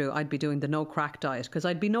go through, I'd be doing the no crack diet, because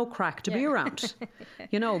I'd be no crack to be around,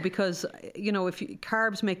 because, if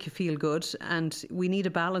carbs make you feel good, and we need a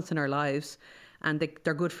balance in our lives, and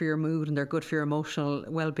they're good for your mood and they're good for your emotional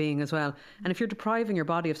well-being as well. And if you're depriving your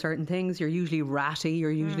body of certain things, you're usually ratty,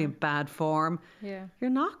 you're usually in bad form. Yeah.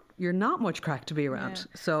 You're not much crack to be around.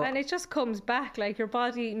 Yeah. So, and it just comes back, your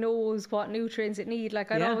body knows what nutrients it needs.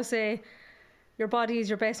 I'd always say, your body is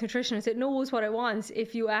your best nutritionist. It knows what it wants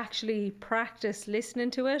if you actually practice listening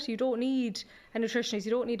to it. You don't need a nutritionist. You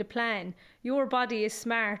don't need a plan. Your body is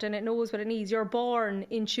smart and it knows what it needs. You're born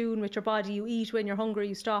in tune with your body. You eat when you're hungry.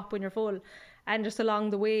 You stop when you're full. And just along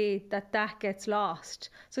the way that gets lost.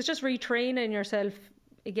 So it's just retraining yourself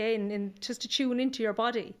again and just to tune into your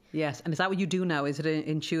body. Yes. And is that what you do now? Is it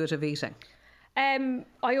intuitive eating?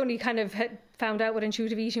 I only kind of found out what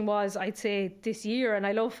intuitive eating was, I'd say, this year, and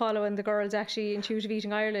I love following the girls actually Intuitive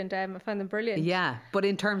Eating Ireland. I found them brilliant. Yeah, but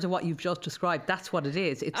in terms of what you've just described, that's what it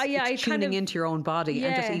is. It's tuning into your own body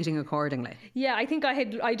and just eating accordingly. Yeah, I think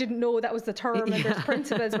I didn't know that was the term and there's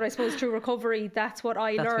principles, but I suppose through recovery, that's what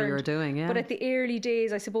I learned. That's what you were doing, yeah. But at the early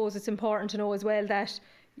days, I suppose it's important to know as well that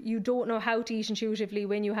you don't know how to eat intuitively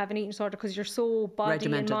when you have an eating disorder, because you're so body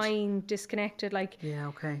regimented and mind disconnected.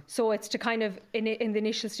 Okay. So it's to kind of, in the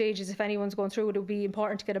initial stages, if anyone's going through it, it would be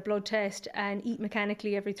important to get a blood test and eat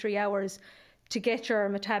mechanically every 3 hours to get your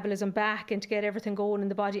metabolism back and to get everything going in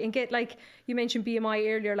the body. And get, you mentioned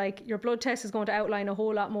BMI earlier, your blood test is going to outline a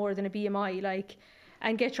whole lot more than a BMI,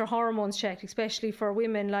 and get your hormones checked, especially for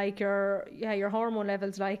women, your hormone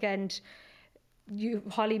levels, and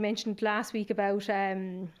Holly mentioned last week about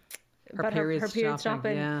her period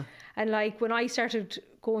stopping. Yeah. And when I started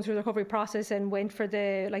going through the recovery process and went for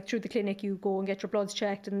through the clinic, you go and get your bloods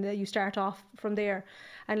checked and you start off from there.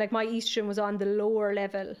 And my estrogen was on the lower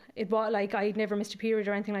level. It was I'd never missed a period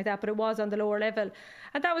or anything like that, but it was on the lower level.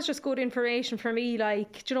 And that was just good information for me.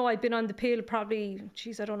 I'd been on the pill probably,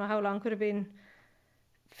 I don't know how long, could have been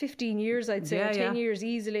 15 years, I'd say, 10 years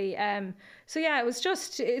easily. So it was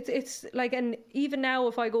just, it's and even now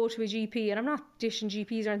if I go to a GP, and I'm not dishing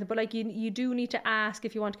GPs or anything, but you do need to ask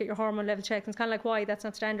if you want to get your hormone level checked. And it's kind of why that's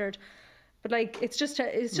not standard. But it's just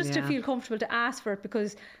to feel comfortable to ask for it,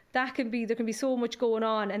 because there can be so much going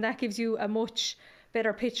on, and that gives you a much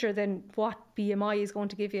better picture than what BMI is going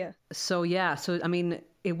to give you. So I mean,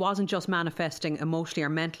 it wasn't just manifesting emotionally or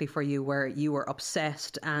mentally for you where you were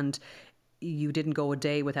obsessed and you didn't go a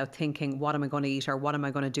day without thinking, what am I going to eat or what am I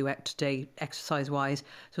going to do today exercise-wise?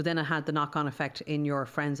 So then it had the knock-on effect in your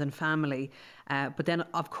friends and family. But then,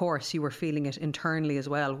 of course, you were feeling it internally as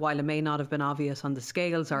well. While it may not have been obvious on the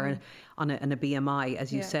scales or on a BMI,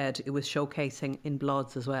 as you said, it was showcasing in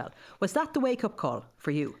bloods as well. Was that the wake-up call for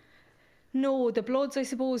you? No, the bloods, I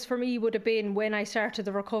suppose, for me would have been when I started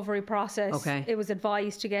the recovery process. Okay. It was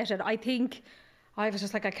advised to get it. I think I was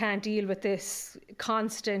just like, I can't deal with this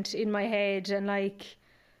constant in my head, and I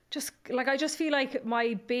just feel like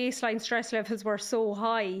my baseline stress levels were so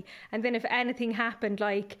high, and then if anything happened,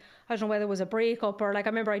 like I don't know whether it was a breakup or like I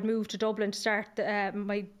remember I'd moved to Dublin to start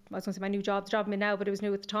my new job, the job I'm in now, but it was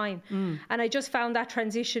new at the time, and I just found that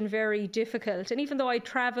transition very difficult. And even though I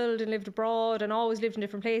travelled and lived abroad and always lived in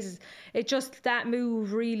different places, that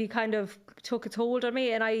move really kind of took its hold on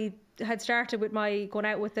me. And I had started with going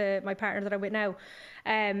out with my partner that I'm with now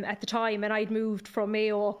at the time, and I'd moved from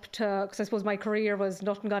Mayo up to, because I suppose my career was,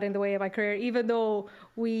 nothing got in the way of my career, even though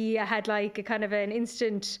we had like a kind of an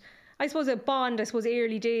instant, I suppose, a bond, I suppose,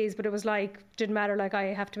 early days, but it was like, didn't matter, like I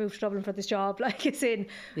have to move to Dublin for this job, like there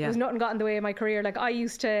was nothing got in the way of my career. Like I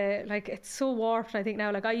used to, like, it's so warped I think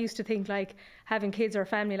now, like I used to think like having kids or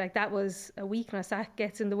family, like that was a weakness, that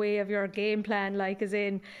gets in the way of your game plan, like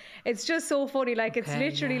it's just so funny, like it's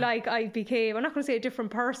literally like I became, I'm not going to say a different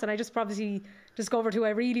person, I just probably discovered who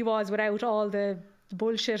I really was without all the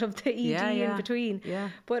bullshit of the ED in between.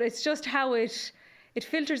 But it's just how it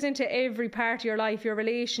filters into every part of your life, your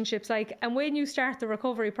relationships, like, and when you start the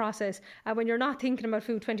recovery process and when you're not thinking about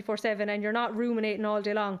food 24/7 and you're not ruminating all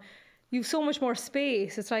day long, you've so much more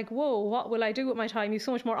space. It's like, whoa, what will I do with my time? You've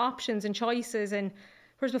so much more options and choices. And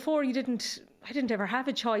whereas before I didn't ever have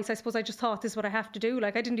a choice. I suppose I just thought this is what I have to do.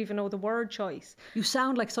 Like I didn't even know the word choice. You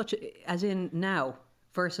sound like as in now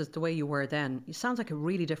versus the way you were then. You sound like a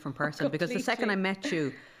really different person, because the second I met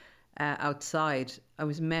you outside, I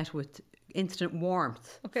was met with instant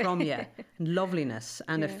warmth from you and loveliness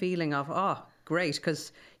and a feeling of, oh, great,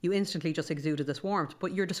 because you instantly just exuded this warmth.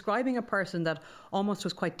 But you're describing a person that almost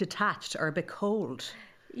was quite detached or a bit cold.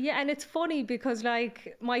 Yeah, and it's funny because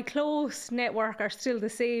like my close network are still the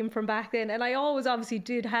same from back then, and I always obviously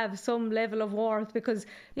did have some level of warmth, because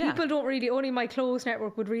people don't really, only my close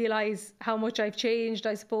network would realise how much I've changed,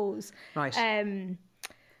 I suppose. Right.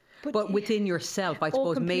 But within yourself, I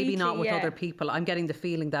suppose, maybe not with other people. I'm getting the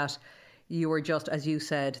feeling that you were just, as you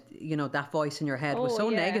said, you know, that voice in your head was so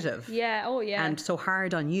negative. And so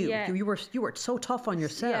hard on you. You were so tough on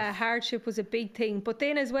yourself. Yeah, hardship was a big thing. But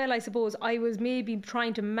then as well, I suppose, I was maybe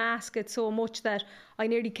trying to mask it so much that I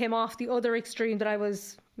nearly came off the other extreme, that I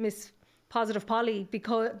was Miss Positive Polly,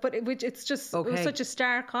 it's just it was such a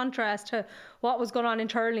stark contrast to what was going on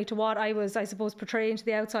internally to what I was, I suppose, portraying to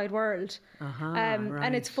the outside world.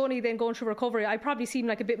 And it's funny then going through recovery, I probably seem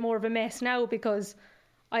like a bit more of a mess now, because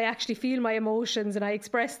I actually feel my emotions and I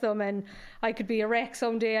express them, and I could be a wreck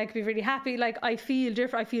someday, I could be really happy, like I feel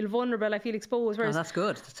different, I feel vulnerable, I feel exposed. Whereas, that's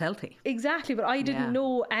good, that's healthy. Exactly, but I didn't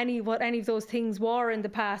know what any of those things were in the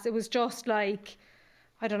past. It was just like,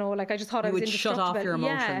 I don't know, like I just thought I was indestructible. You would shut off your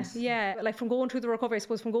emotions. Yeah, like from going through the recovery, I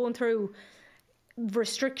suppose, from going through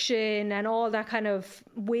restriction and all that kind of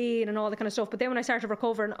weight and all that kind of stuff. But then when I started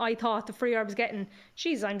recovering, I thought the freer I was getting,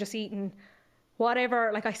 geez, I'm just eating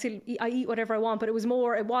whatever, like I eat whatever I want, but it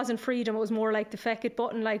wasn't freedom, it was more like the feck it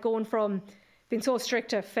button, like going from being so strict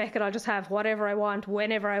to feck it, I'll just have whatever I want,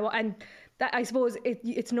 whenever I want. And that, I suppose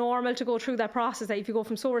it's normal to go through that process, that if you go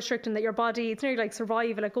from so restricting that your body, it's nearly like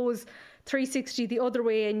survival, it goes 360 the other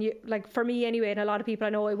way. And you, like for me anyway, and a lot of people I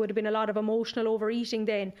know, it would have been a lot of emotional overeating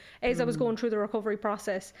then as I was going through the recovery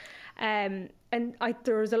process. And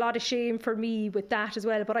there was a lot of shame for me with that as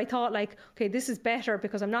well. But I thought like, okay, this is better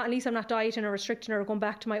because at least I'm not dieting or restricting or going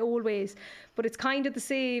back to my old ways. But it's kind of the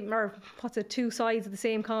same, or two sides of the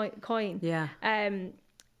same coin. Yeah.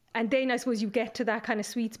 And then I suppose you get to that kind of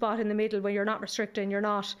sweet spot in the middle where you're not restricting, you're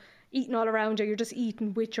not eating all around you, you're just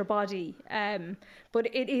eating with your body.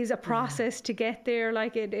 But it is a process to get there.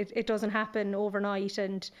 Like it doesn't happen overnight,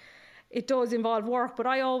 and it does involve work. But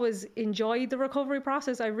I always enjoyed the recovery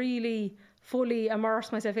process. I really fully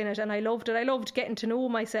immersed myself in it, and I loved it. I loved getting to know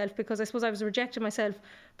myself, because I suppose I was rejecting myself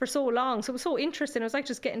for so long. So it was so interesting. It was like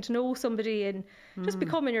just getting to know somebody and just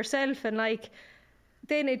becoming yourself, and like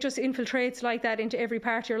then it just infiltrates like that into every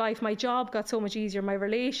part of your life. My job got so much easier. My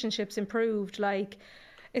relationships improved. Like,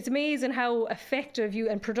 it's amazing how effective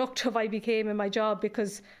and productive I became in my job,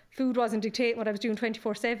 because food wasn't dictating what I was doing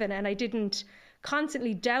 24/7, and I didn't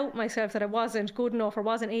constantly doubt myself that I wasn't good enough or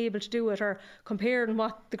wasn't able to do it, or comparing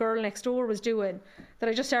what the girl next door was doing, that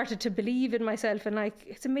I just started to believe in myself. And like,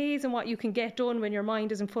 it's amazing what you can get done when your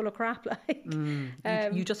mind isn't full of crap. Like,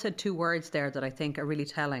 You just said two words there that I think are really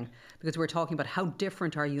telling, because we're talking about how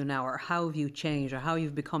different are you now, or how have you changed, or how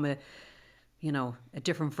you've become a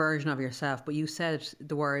different version of yourself. But you said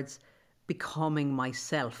the words becoming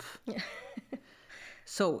myself.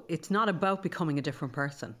 So it's not about becoming a different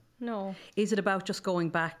person. no. Is it about just going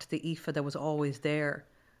back to the Aoife that was always there,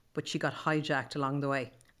 but she got hijacked along the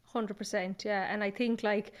way? 100%, yeah. And I think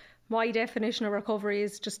like my definition of recovery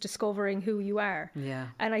is just discovering who you are. Yeah.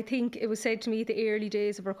 And I think it was said to me the early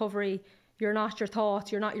days of recovery, you're not your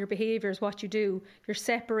thoughts, you're not your behaviours, what you do. You're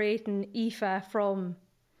separating Aoife from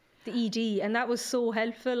the ED. And that was so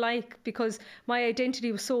helpful, like, because my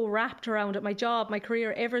identity was so wrapped around it. My job, my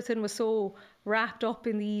career, everything was so wrapped up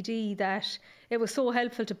in the ED that it was so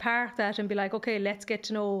helpful to park that and be like, okay, let's get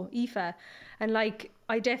to know Aoife. And like,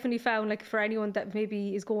 I definitely found, like, for anyone that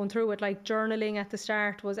maybe is going through it, like journaling at the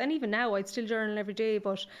start was, and even now I'd still journal every day,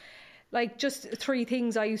 but like just 3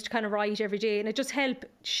 things I used to kind of write every day, and it just helped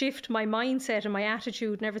shift my mindset and my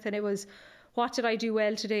attitude and everything. It was, what did I do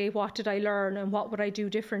well today? What did I learn? And what would I do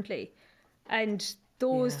differently? And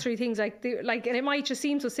those 3 things, and it might just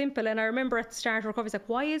seem so simple. And I remember at the start of recovery, it's like,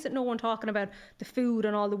 why isn't no one talking about the food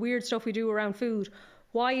and all the weird stuff we do around food?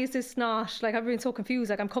 Why is this not, like, I've been so confused,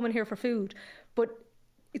 like, I'm coming here for food. But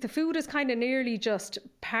the food is kind of nearly just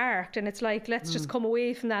parked, and it's like, let's just come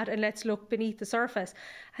away from that and let's look beneath the surface.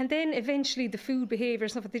 And then eventually the food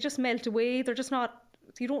behaviours and stuff, they just melt away. They're just not,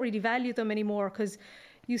 you don't really value them anymore, because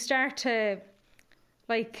you start to,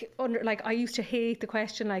 like, I used to hate the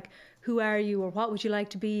question, like, who are you, or what would you like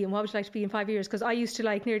to be, and what would you like to be in 5 years? Because I used to,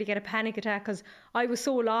 like, nearly get a panic attack because I was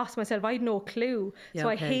so lost myself. I had no clue. Yeah, so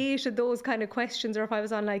okay. I hated those kind of questions, or if I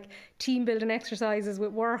was on like team building exercises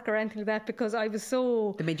with work or anything like that, because I was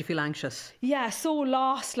so, They made you feel anxious. yeah, so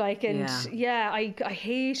lost, like, and I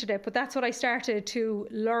hated it. But that's what I started to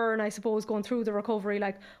learn, I suppose, going through the recovery.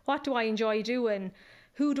 Like, what do I enjoy doing?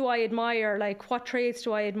 Who do I admire? Like, what traits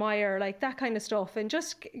do I admire? Like, that kind of stuff. And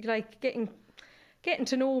just like getting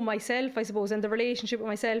to know myself, I suppose, and the relationship with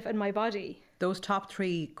myself and my body. Those top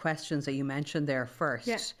 3 questions that you mentioned there first,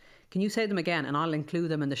 Yeah. can you say them again? And I'll include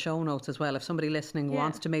them in the show notes as well. If somebody listening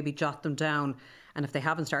wants to maybe jot them down, and if they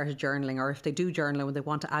haven't started journaling, or if they do journal and they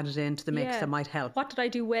want to add it into the mix, that might help. What did I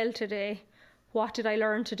do well today? What did I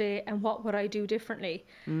learn today? And what would I do differently?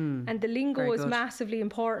 And the lingo very is good. massively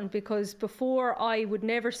important, because before I would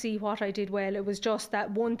never see what I did well. It was just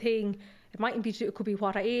that one thing. It mightn't be, it could be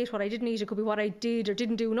what I ate, what I didn't eat. It could be what I did or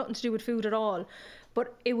didn't do, nothing to do with food at all.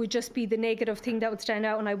 But it would just be the negative thing that would stand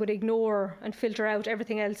out, and I would ignore and filter out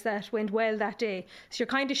everything else that went well that day. So you're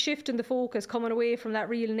kind of shifting the focus, coming away from that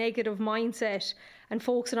real negative mindset and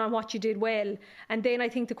focusing on what you did well. And then I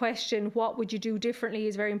think the question, what would you do differently,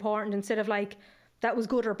 is very important. Instead of like, that was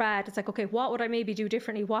good or bad, it's like, okay, what would I maybe do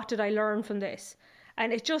differently? What did I learn from this?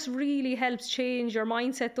 And it just really helps change your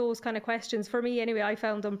mindset, those kind of questions. For me anyway, I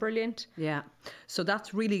found them brilliant. Yeah. So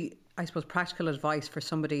that's really, I suppose, practical advice for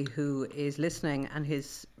somebody who is listening and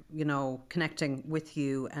is, connecting with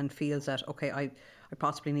you and feels that, okay, I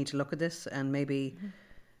possibly need to look at this, and maybe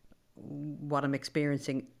what I'm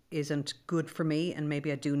experiencing isn't good for me, and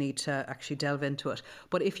maybe I do need to actually delve into it.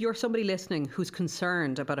 But if you're somebody listening who's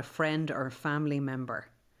concerned about a friend or a family member,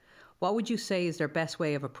 what would you say is their best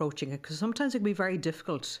way of approaching it? Because sometimes it can be very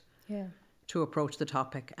difficult to approach the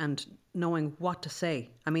topic and knowing what to say.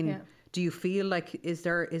 I mean, do you feel like, is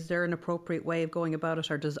there an appropriate way of going about it?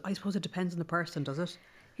 Or I suppose it depends on the person, does it?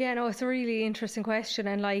 Yeah, no, it's a really interesting question.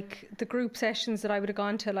 And like the group sessions that I would have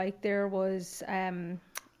gone to, like there was,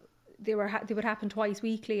 they would happen twice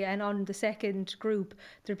weekly, and on the second group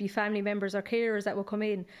there'd be family members or carers that would come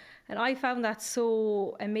in. And I found that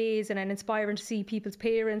so amazing and inspiring to see people's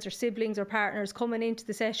parents or siblings or partners coming into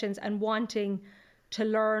the sessions and wanting to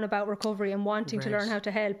learn about recovery and wanting to learn how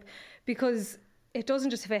to help, because it doesn't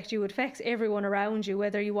just affect you, it affects everyone around you,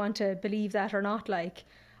 whether you want to believe that or not. Like,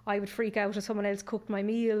 I would freak out if someone else cooked my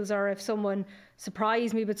meals, or if someone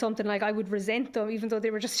surprised me with something, like I would resent them even though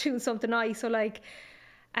they were just doing something nice. So like,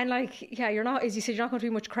 and like, yeah, you're not, as you said, you're not going to be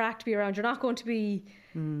much crack to be around. You're not going to be,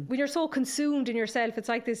 when you're so consumed in yourself, it's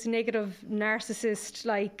like this negative narcissist,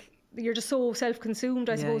 like you're just so self-consumed,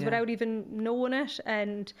 I suppose, without even knowing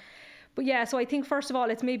it. But yeah, so I think first of all,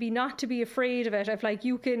 it's maybe not to be afraid of it. If like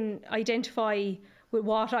you can identify with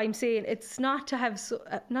what I'm saying, it's not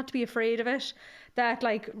to not to be afraid of it, that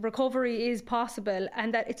like recovery is possible,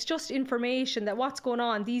 and that it's just information, that what's going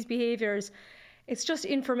on, these behaviours, it's just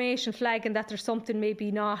information flagging that there's something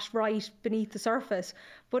maybe not right beneath the surface.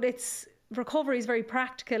 But it's recovery is very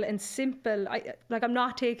practical and simple. I'm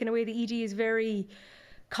not taking away the ED is very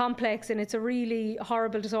complex and it's a really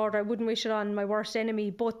horrible disorder. I wouldn't wish it on my worst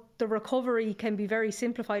enemy, but the recovery can be very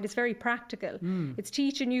simplified. It's very practical. It's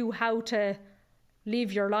teaching you how to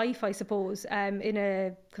live your life, I suppose, in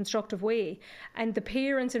a constructive way. And the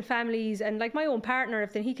parents and families and like my own partner,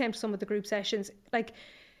 if then he came to some of the group sessions, like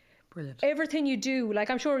brilliant. Everything you do, like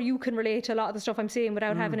I'm sure you can relate to a lot of the stuff I'm saying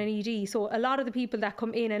without having an ED. So a lot of the people that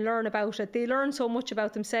come in and learn about it, they learn so much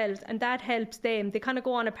about themselves and that helps them. They kind of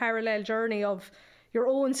go on a parallel journey of your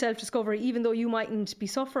own self-discovery, even though you mightn't be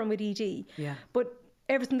suffering with ED. Yeah. But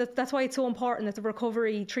everything that's why it's so important that the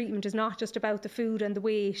recovery treatment is not just about the food and the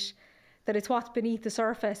weight, that it's what's beneath the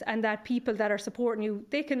surface, and that people that are supporting you,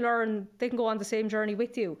 they can go on the same journey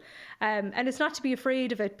with you. And it's not to be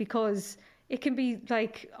afraid of it, because it can be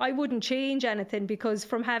like, I wouldn't change anything, because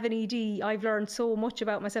from having ED, I've learned so much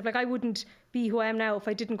about myself. Like I wouldn't be who I am now if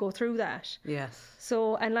I didn't go through that. Yes.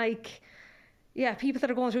 So, and like, yeah, people that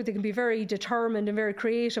are going through it, they can be very determined and very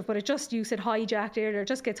creative, but it just, you said hijacked earlier, it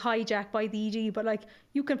just gets hijacked by the ED, but like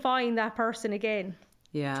you can find that person again.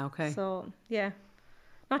 Yeah, okay. So, yeah,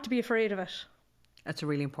 not to be afraid of it. That's a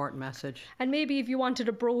really important message. And maybe if you wanted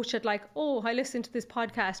to broach it like, oh, I listened to this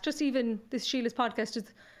podcast, just even this Sheila's podcast,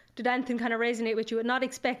 did anything kind of resonate with you? And not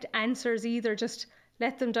expect answers either, just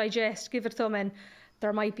let them digest, give it some, and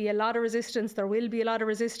there might be a lot of resistance, there will be a lot of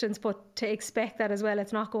resistance, but to expect that as well,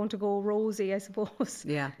 it's not going to go rosy, I suppose.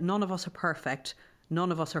 Yeah, none of us are perfect.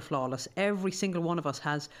 None of us are flawless. Every single one of us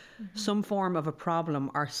has some form of a problem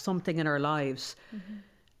or something in our lives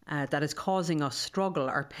that is causing us struggle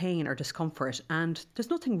or pain or discomfort. And there's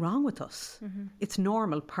nothing wrong with us. It's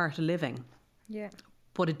normal part of living. Yeah.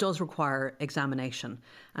 But it does require examination.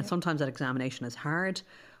 And sometimes that examination is hard,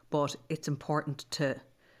 but it's important to,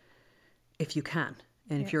 if you can,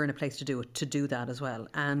 and if you're in a place to do it, to do that as well.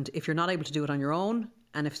 And if you're not able to do it on your own,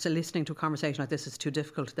 and if still listening to a conversation like this is too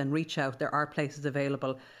difficult, then reach out. There are places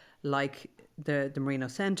available like the Marino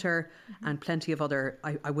Centre and plenty of other,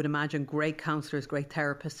 I would imagine, great counsellors, great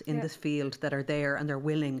therapists in this field that are there and they're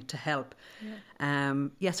willing to help.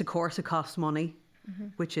 Yes, of course, it costs money,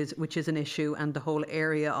 which is an issue, and the whole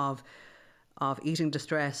area of eating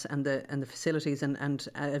distress and the facilities and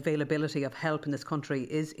availability of help in this country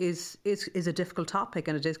is a difficult topic,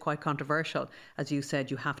 and it is quite controversial. As you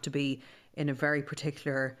said, you have to be in a very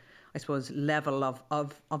particular, I suppose, level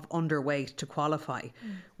of underweight to qualify,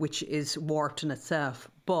 which is warped in itself.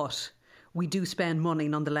 But we do spend money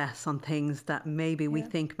nonetheless on things that maybe we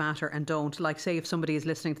think matter and don't. Like, say, if somebody is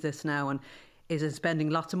listening to this now and is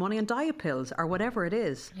spending lots of money on diet pills or whatever it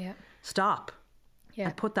is, stop.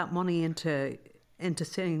 And put that money into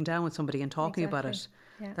sitting down with somebody and talking about it.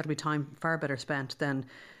 That'll be time far better spent than,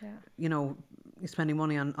 spending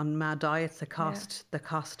money on mad diets that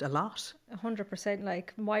cost a lot. 100%.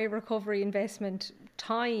 Like my recovery investment,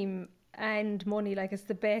 time and money, like it's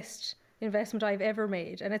the best investment I've ever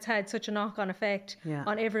made, and it's had such a knock-on effect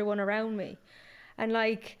on everyone around me. And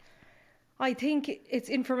like, I think it's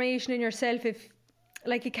information in yourself. If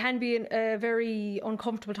like, it can be a very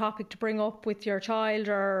uncomfortable topic to bring up with your child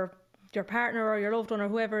or your partner or your loved one or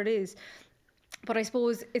whoever it is. But I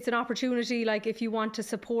suppose it's an opportunity, like if you want to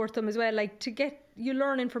support them as well, like you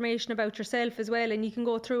learn information about yourself as well, and you can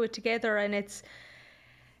go through it together. And it's,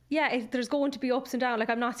 there's going to be ups and downs. Like,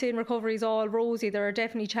 I'm not saying recovery is all rosy. There are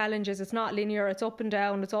definitely challenges. It's not linear. It's up and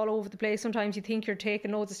down. It's all over the place. Sometimes you think you're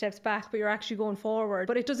taking loads of steps back, but you're actually going forward.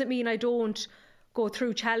 But it doesn't mean I don't go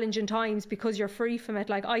through challenging times because you're free from it.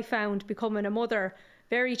 Like, I found becoming a mother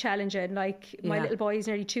very challenging. Like, my little boy is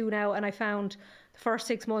nearly 2 now, and I found the first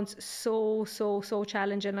 6 months so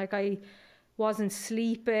challenging. Like, I wasn't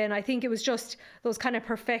sleeping. I think it was just those kind of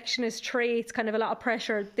perfectionist traits, kind of a lot of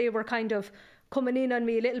pressure. They were kind of coming in on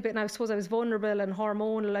me a little bit, and I suppose I was vulnerable and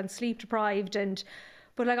hormonal and sleep deprived.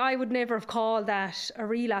 But like, I would never have called that a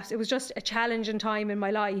relapse. It was just a challenging time in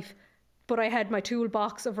my life. But I had my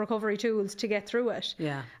toolbox of recovery tools to get through it.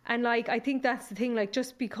 Yeah. And like, I think that's the thing, like,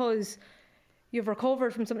 just because you've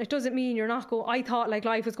recovered from something, it doesn't mean you're not I thought like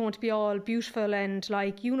life was going to be all beautiful and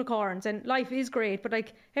like unicorns, and life is great, but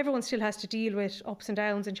like everyone still has to deal with ups and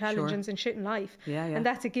downs and challenges and shit in life. And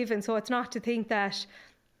that's a given. So it's not to think that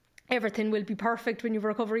everything will be perfect when you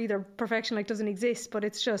recover either. Perfection like doesn't exist, but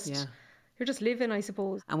it's just, you're just living, I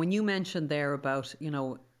suppose. And when you mentioned there about,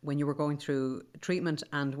 when you were going through treatment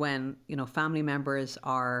and when, family members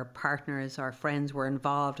or partners or friends were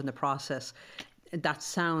involved in the process, that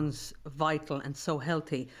sounds vital and so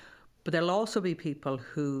healthy. But there'll also be people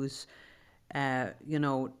whose, I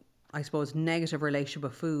suppose, negative relationship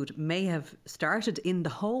with food may have started in the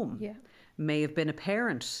home, may have been a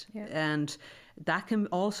parent, and that can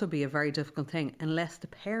also be a very difficult thing unless the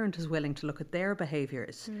parent is willing to look at their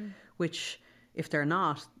behaviours, which if they're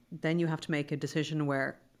not, then you have to make a decision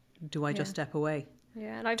where, do I just step away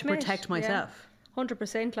and I've to protect myself?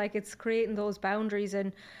 100%, like it's creating those boundaries.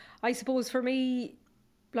 And I suppose for me,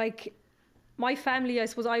 like my family, I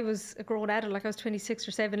suppose I was a grown adult, like I was 26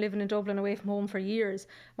 or 7 living in Dublin away from home for years.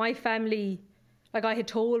 My family, like I had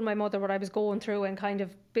told my mother what I was going through and kind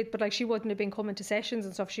of but like she wouldn't have been coming to sessions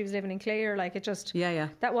and stuff. She was living in Clare, like it just,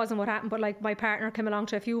 that wasn't what happened. But like my partner came along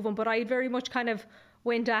to a few of them, but I very much kind of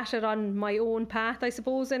went at it on my own path, I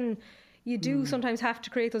suppose. And you do sometimes have to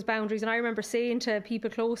create those boundaries. And I remember saying to people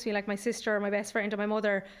close to me, like my sister, my best friend and my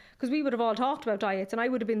mother, because we would have all talked about diets and I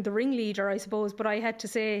would have been the ringleader, I suppose, but I had to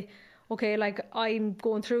say, okay, like I'm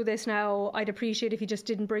going through this now. I'd appreciate if you just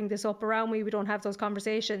didn't bring this up around me. We don't have those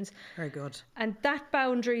conversations. Very good. And that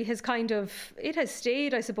boundary has it has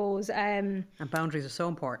stayed, I suppose. And boundaries are so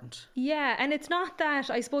important. Yeah, and it's not that,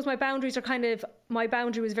 I suppose my boundary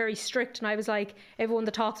was very strict and I was like, everyone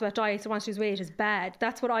that talks about diets and wants to lose weight is bad.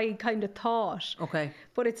 That's what I kind of thought. Okay.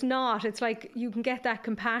 But it's not. It's like you can get that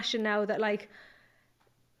compassion now that like,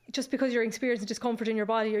 just because you're experiencing discomfort in your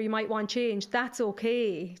body or you might want change, that's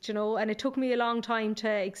okay, you know. And it took me a long time to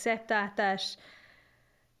accept that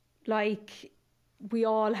like we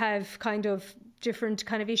all have kind of different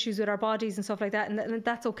kind of issues with our bodies and stuff like that, and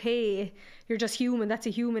that's okay. You're just human. That's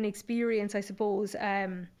a human experience, I suppose.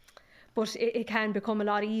 But it can become a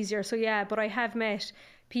lot easier. So yeah, but I have met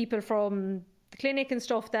people from the clinic and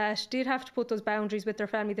stuff that did have to put those boundaries with their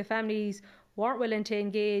family. The families weren't willing to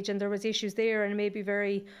engage and there was issues there and maybe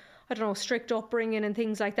very, I don't know, strict upbringing and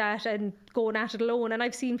things like that and going at it alone. And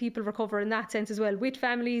I've seen people recover in that sense as well, with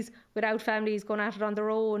families, without families, going at it on their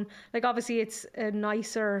own. Like obviously it's a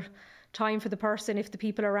nicer time for the person if the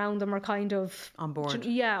people around them are kind of on board.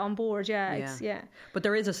 Yeah. But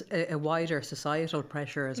there is a wider societal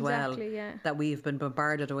pressure as well that we've been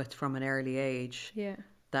bombarded with from an early age. Yeah.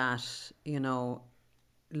 That, you know,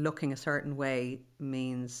 looking a certain way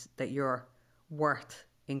means that you're worth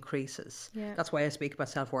increases. That's why I speak about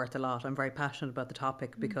self-worth a lot. I'm very passionate about the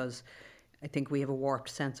topic because I think we have a warped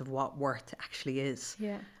sense of what worth actually is,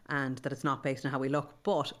 and that it's not based on how we look.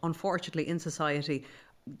 But unfortunately in society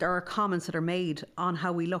there are comments that are made on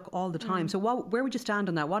how we look all the time. So where would you stand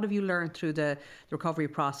on that? What have you learned through the recovery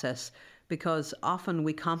process? Because often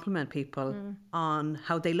we compliment people on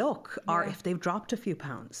how they look or if they've dropped a few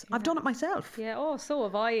pounds. I've done it myself. Yeah, so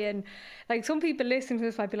have I. And like some people listening to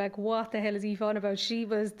this might be like, what the hell is Aoife on about? She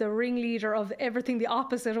was the ringleader of everything the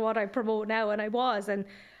opposite of what I promote now. And I was. And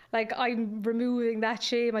like I'm removing that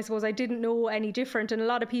shame. I suppose I didn't know any different. And a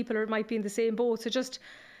lot of people might be in the same boat. So just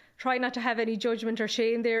try not to have any judgment or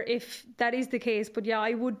shame there if that is the case. But yeah,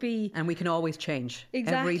 I would be. And we can always change.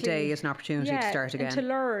 Exactly. Every day is an opportunity to start again. And to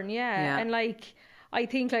learn, and like I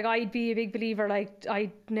think like I'd be a big believer, like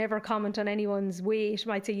I'd never comment on anyone's weight. I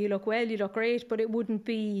might say you look well, you look great, but it wouldn't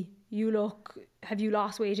be have you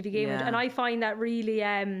lost weight if you gained it? And I find that really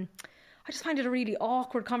I just find it a really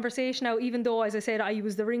awkward conversation now, even though, as I said, I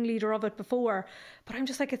was the ringleader of it before. But I'm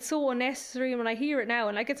just like, it's so unnecessary. And when I hear it now,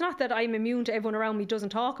 and like, it's not that I'm immune to everyone around me doesn't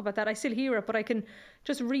talk about that. I still hear it, but I can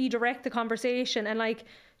just redirect the conversation and like,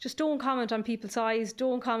 just don't comment on people's size,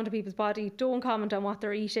 don't comment on people's body, don't comment on what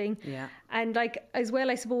they're eating. Yeah. And like, as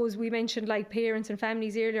well, I suppose we mentioned like parents and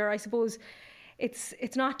families earlier. I suppose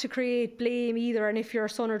it's not to create blame either. And if your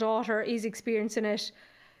son or daughter is experiencing it,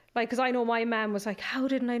 like, because I know my mum was like, how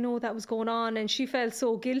didn't I know that was going on? And she felt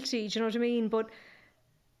so guilty, do you know what I mean? But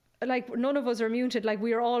like, none of us are immune to it. Like,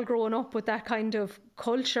 we are all growing up with that kind of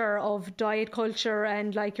culture of diet culture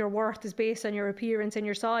and like your worth is based on your appearance and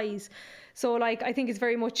your size. So like, I think it's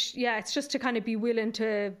very much, it's just to kind of be willing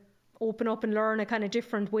to open up and learn a kind of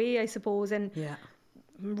different way, I suppose. And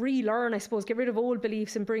relearn, I suppose, get rid of old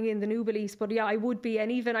beliefs and bring in the new beliefs. But I would be,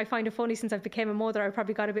 and even I find it funny since I've become a mother, I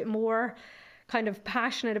probably got a bit more kind of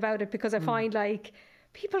passionate about it because I find like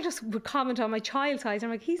people just would comment on my child's size. I'm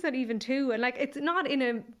like, he's not even 2, and like it's not in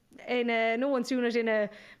a no one's doing it in a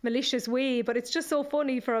malicious way, but it's just so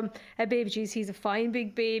funny from a baby. Geez, he's a fine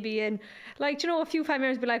big baby, and like, you know, a few family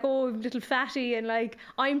members be like, oh, little fatty, and like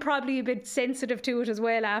I'm probably a bit sensitive to it as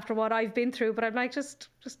well after what I've been through. But I'm like, just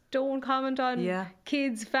don't comment on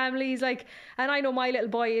kids, families, like. And I know my little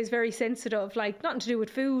boy is very sensitive, like nothing to do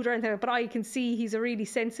with food or anything, but I can see he's a really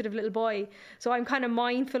sensitive little boy. So I'm kind of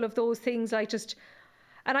mindful of those things, like just.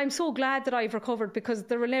 And I'm so glad that I've recovered, because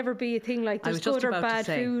there will never be a thing like there's good or bad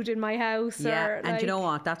food in my house. Yeah, or, and like, you know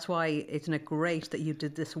what? That's why isn't it great that you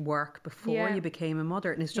did this work before you became a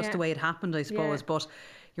mother? And it's just the way it happened, I suppose. But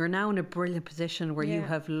you're now in a brilliant position where you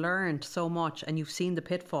have learned so much and you've seen the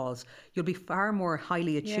pitfalls. You'll be far more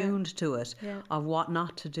highly attuned to it, of what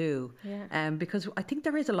not to do. Because I think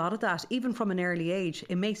there is a lot of that, even from an early age.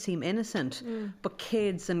 It may seem innocent, but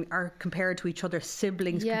kids are compared to each other,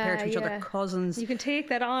 siblings compared to each other, cousins. You can take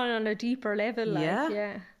that on a deeper level.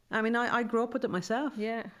 I mean, I grew up with it myself.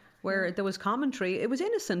 Where there was commentary. It was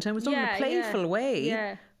innocent and it was done in a playful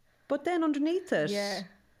way. But then underneath it,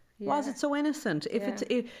 was it so innocent?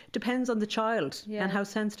 It depends on the child and how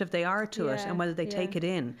sensitive they are to it and whether they take it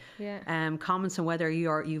in. Comments on whether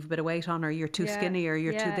you've a bit of weight on, or you're too skinny, or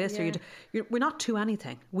you're too this, or we're not too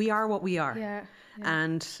anything. We are what we are.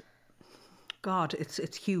 And God,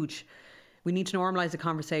 it's huge. We need to normalise the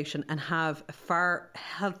conversation and have a far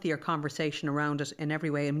healthier conversation around it in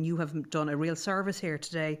every way. I mean, you have done a real service here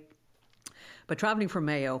today. By travelling from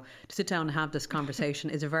Mayo to sit down and have this conversation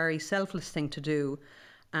is a very selfless thing to do.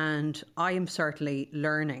 And I am certainly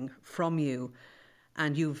learning from you.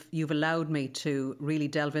 And you've allowed me to really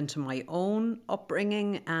delve into my own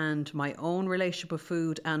upbringing and my own relationship with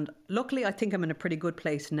food. And luckily, I think I'm in a pretty good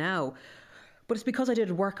place now. But it's because I did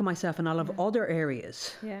work on myself in all of other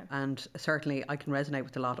areas. And certainly I can resonate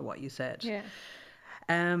with a lot of what you said.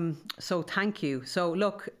 So thank you. So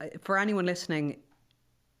look, for anyone listening,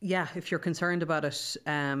 if you're concerned about it,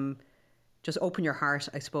 just open your heart,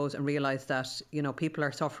 I suppose, and realise that, you know, people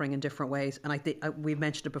are suffering in different ways. And I think we've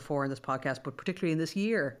mentioned it before in this podcast, but particularly in this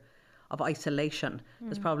year of isolation,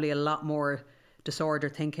 there's probably a lot more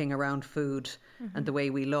disordered thinking around food and the way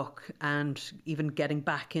we look, and even getting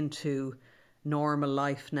back into normal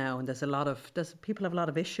life now. And people have a lot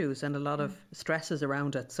of issues and a lot of stresses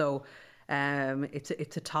around it. So it's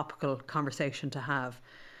a topical conversation to have.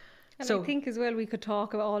 And I think as well, we could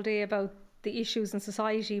talk all day about the issues in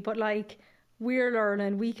society, but like, we're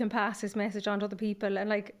learning, we can pass this message on to other people. And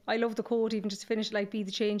like, I love the quote, even just to finish, like, be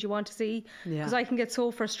the change you want to see. Because I can get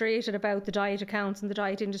so frustrated about the diet accounts and the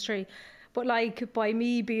diet industry. But like, by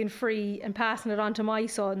me being free and passing it on to my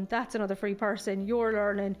son, that's another free person. You're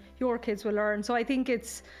learning, your kids will learn. So I think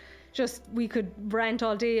it's just, we could rant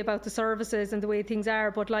all day about the services and the way things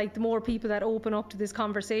are, but like, the more people that open up to this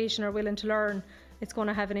conversation are willing to learn, it's going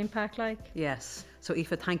to have an impact. Like, yes. So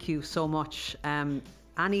Aoife, thank you so much.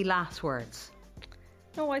 Any last words?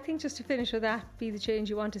 No, I think just to finish with that, be the change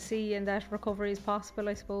you want to see, and that recovery is possible,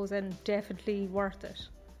 I suppose, and definitely worth it.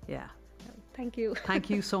 Yeah. Thank you. Thank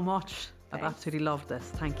you so much. I've absolutely loved this.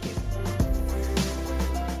 Thank you.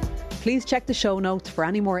 Please check the show notes for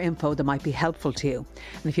any more info that might be helpful to you.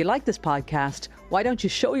 And if you like this podcast, why don't you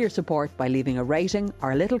show your support by leaving a rating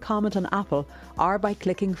or a little comment on Apple, or by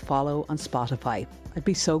clicking follow on Spotify. I'd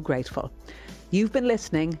be so grateful. You've been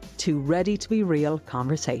listening to Ready to Be Real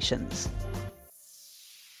Conversations.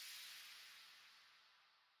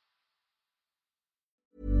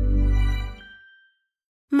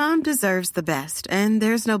 Mom deserves the best, and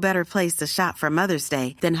there's no better place to shop for Mother's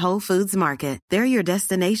Day than Whole Foods Market. They're your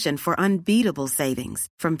destination for unbeatable savings,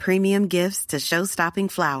 from premium gifts to show-stopping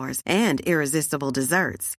flowers and irresistible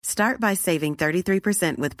desserts. Start by saving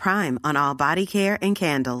 33% with Prime on all body care and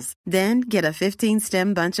candles. Then get a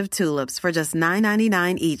 15-stem bunch of tulips for just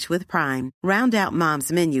 $9.99 each with Prime. Round out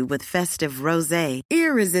Mom's menu with festive rosé,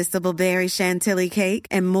 irresistible berry chantilly cake,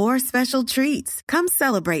 and more special treats. Come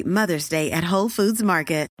celebrate Mother's Day at Whole Foods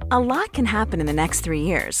Market. A lot can happen in the next 3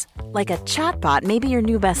 years. Like a chatbot may be your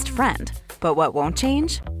new best friend. But what won't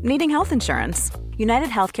change? Needing health insurance. United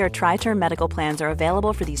Healthcare Tri-Term Medical Plans are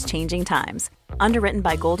available for these changing times. Underwritten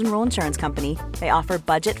by Golden Rule Insurance Company, they offer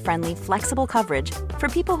budget-friendly, flexible coverage for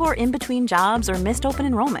people who are in between jobs or missed open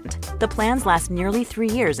enrollment. The plans last nearly 3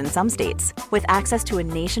 years in some states, with access to a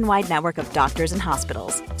nationwide network of doctors and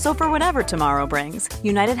hospitals. So for whatever tomorrow brings,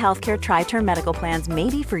 United Healthcare Tri-Term Medical Plans may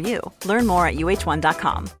be for you. Learn more at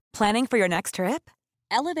uh1.com. Planning for your next trip?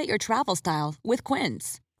 Elevate your travel style with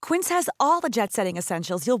Quince. Quince has all the jet-setting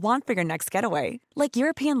essentials you'll want for your next getaway, like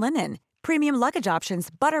European linen, premium luggage options,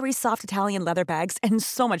 buttery soft Italian leather bags, and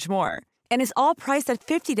so much more. And is all priced at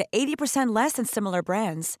 50 to 80% less than similar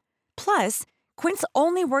brands. Plus, Quince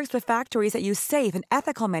only works with factories that use safe and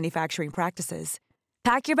ethical manufacturing practices.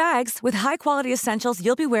 Pack your bags with high-quality essentials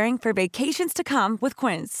you'll be wearing for vacations to come with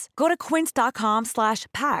Quince. Go to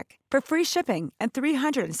quince.com/pack for free shipping and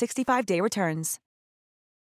 365-day returns.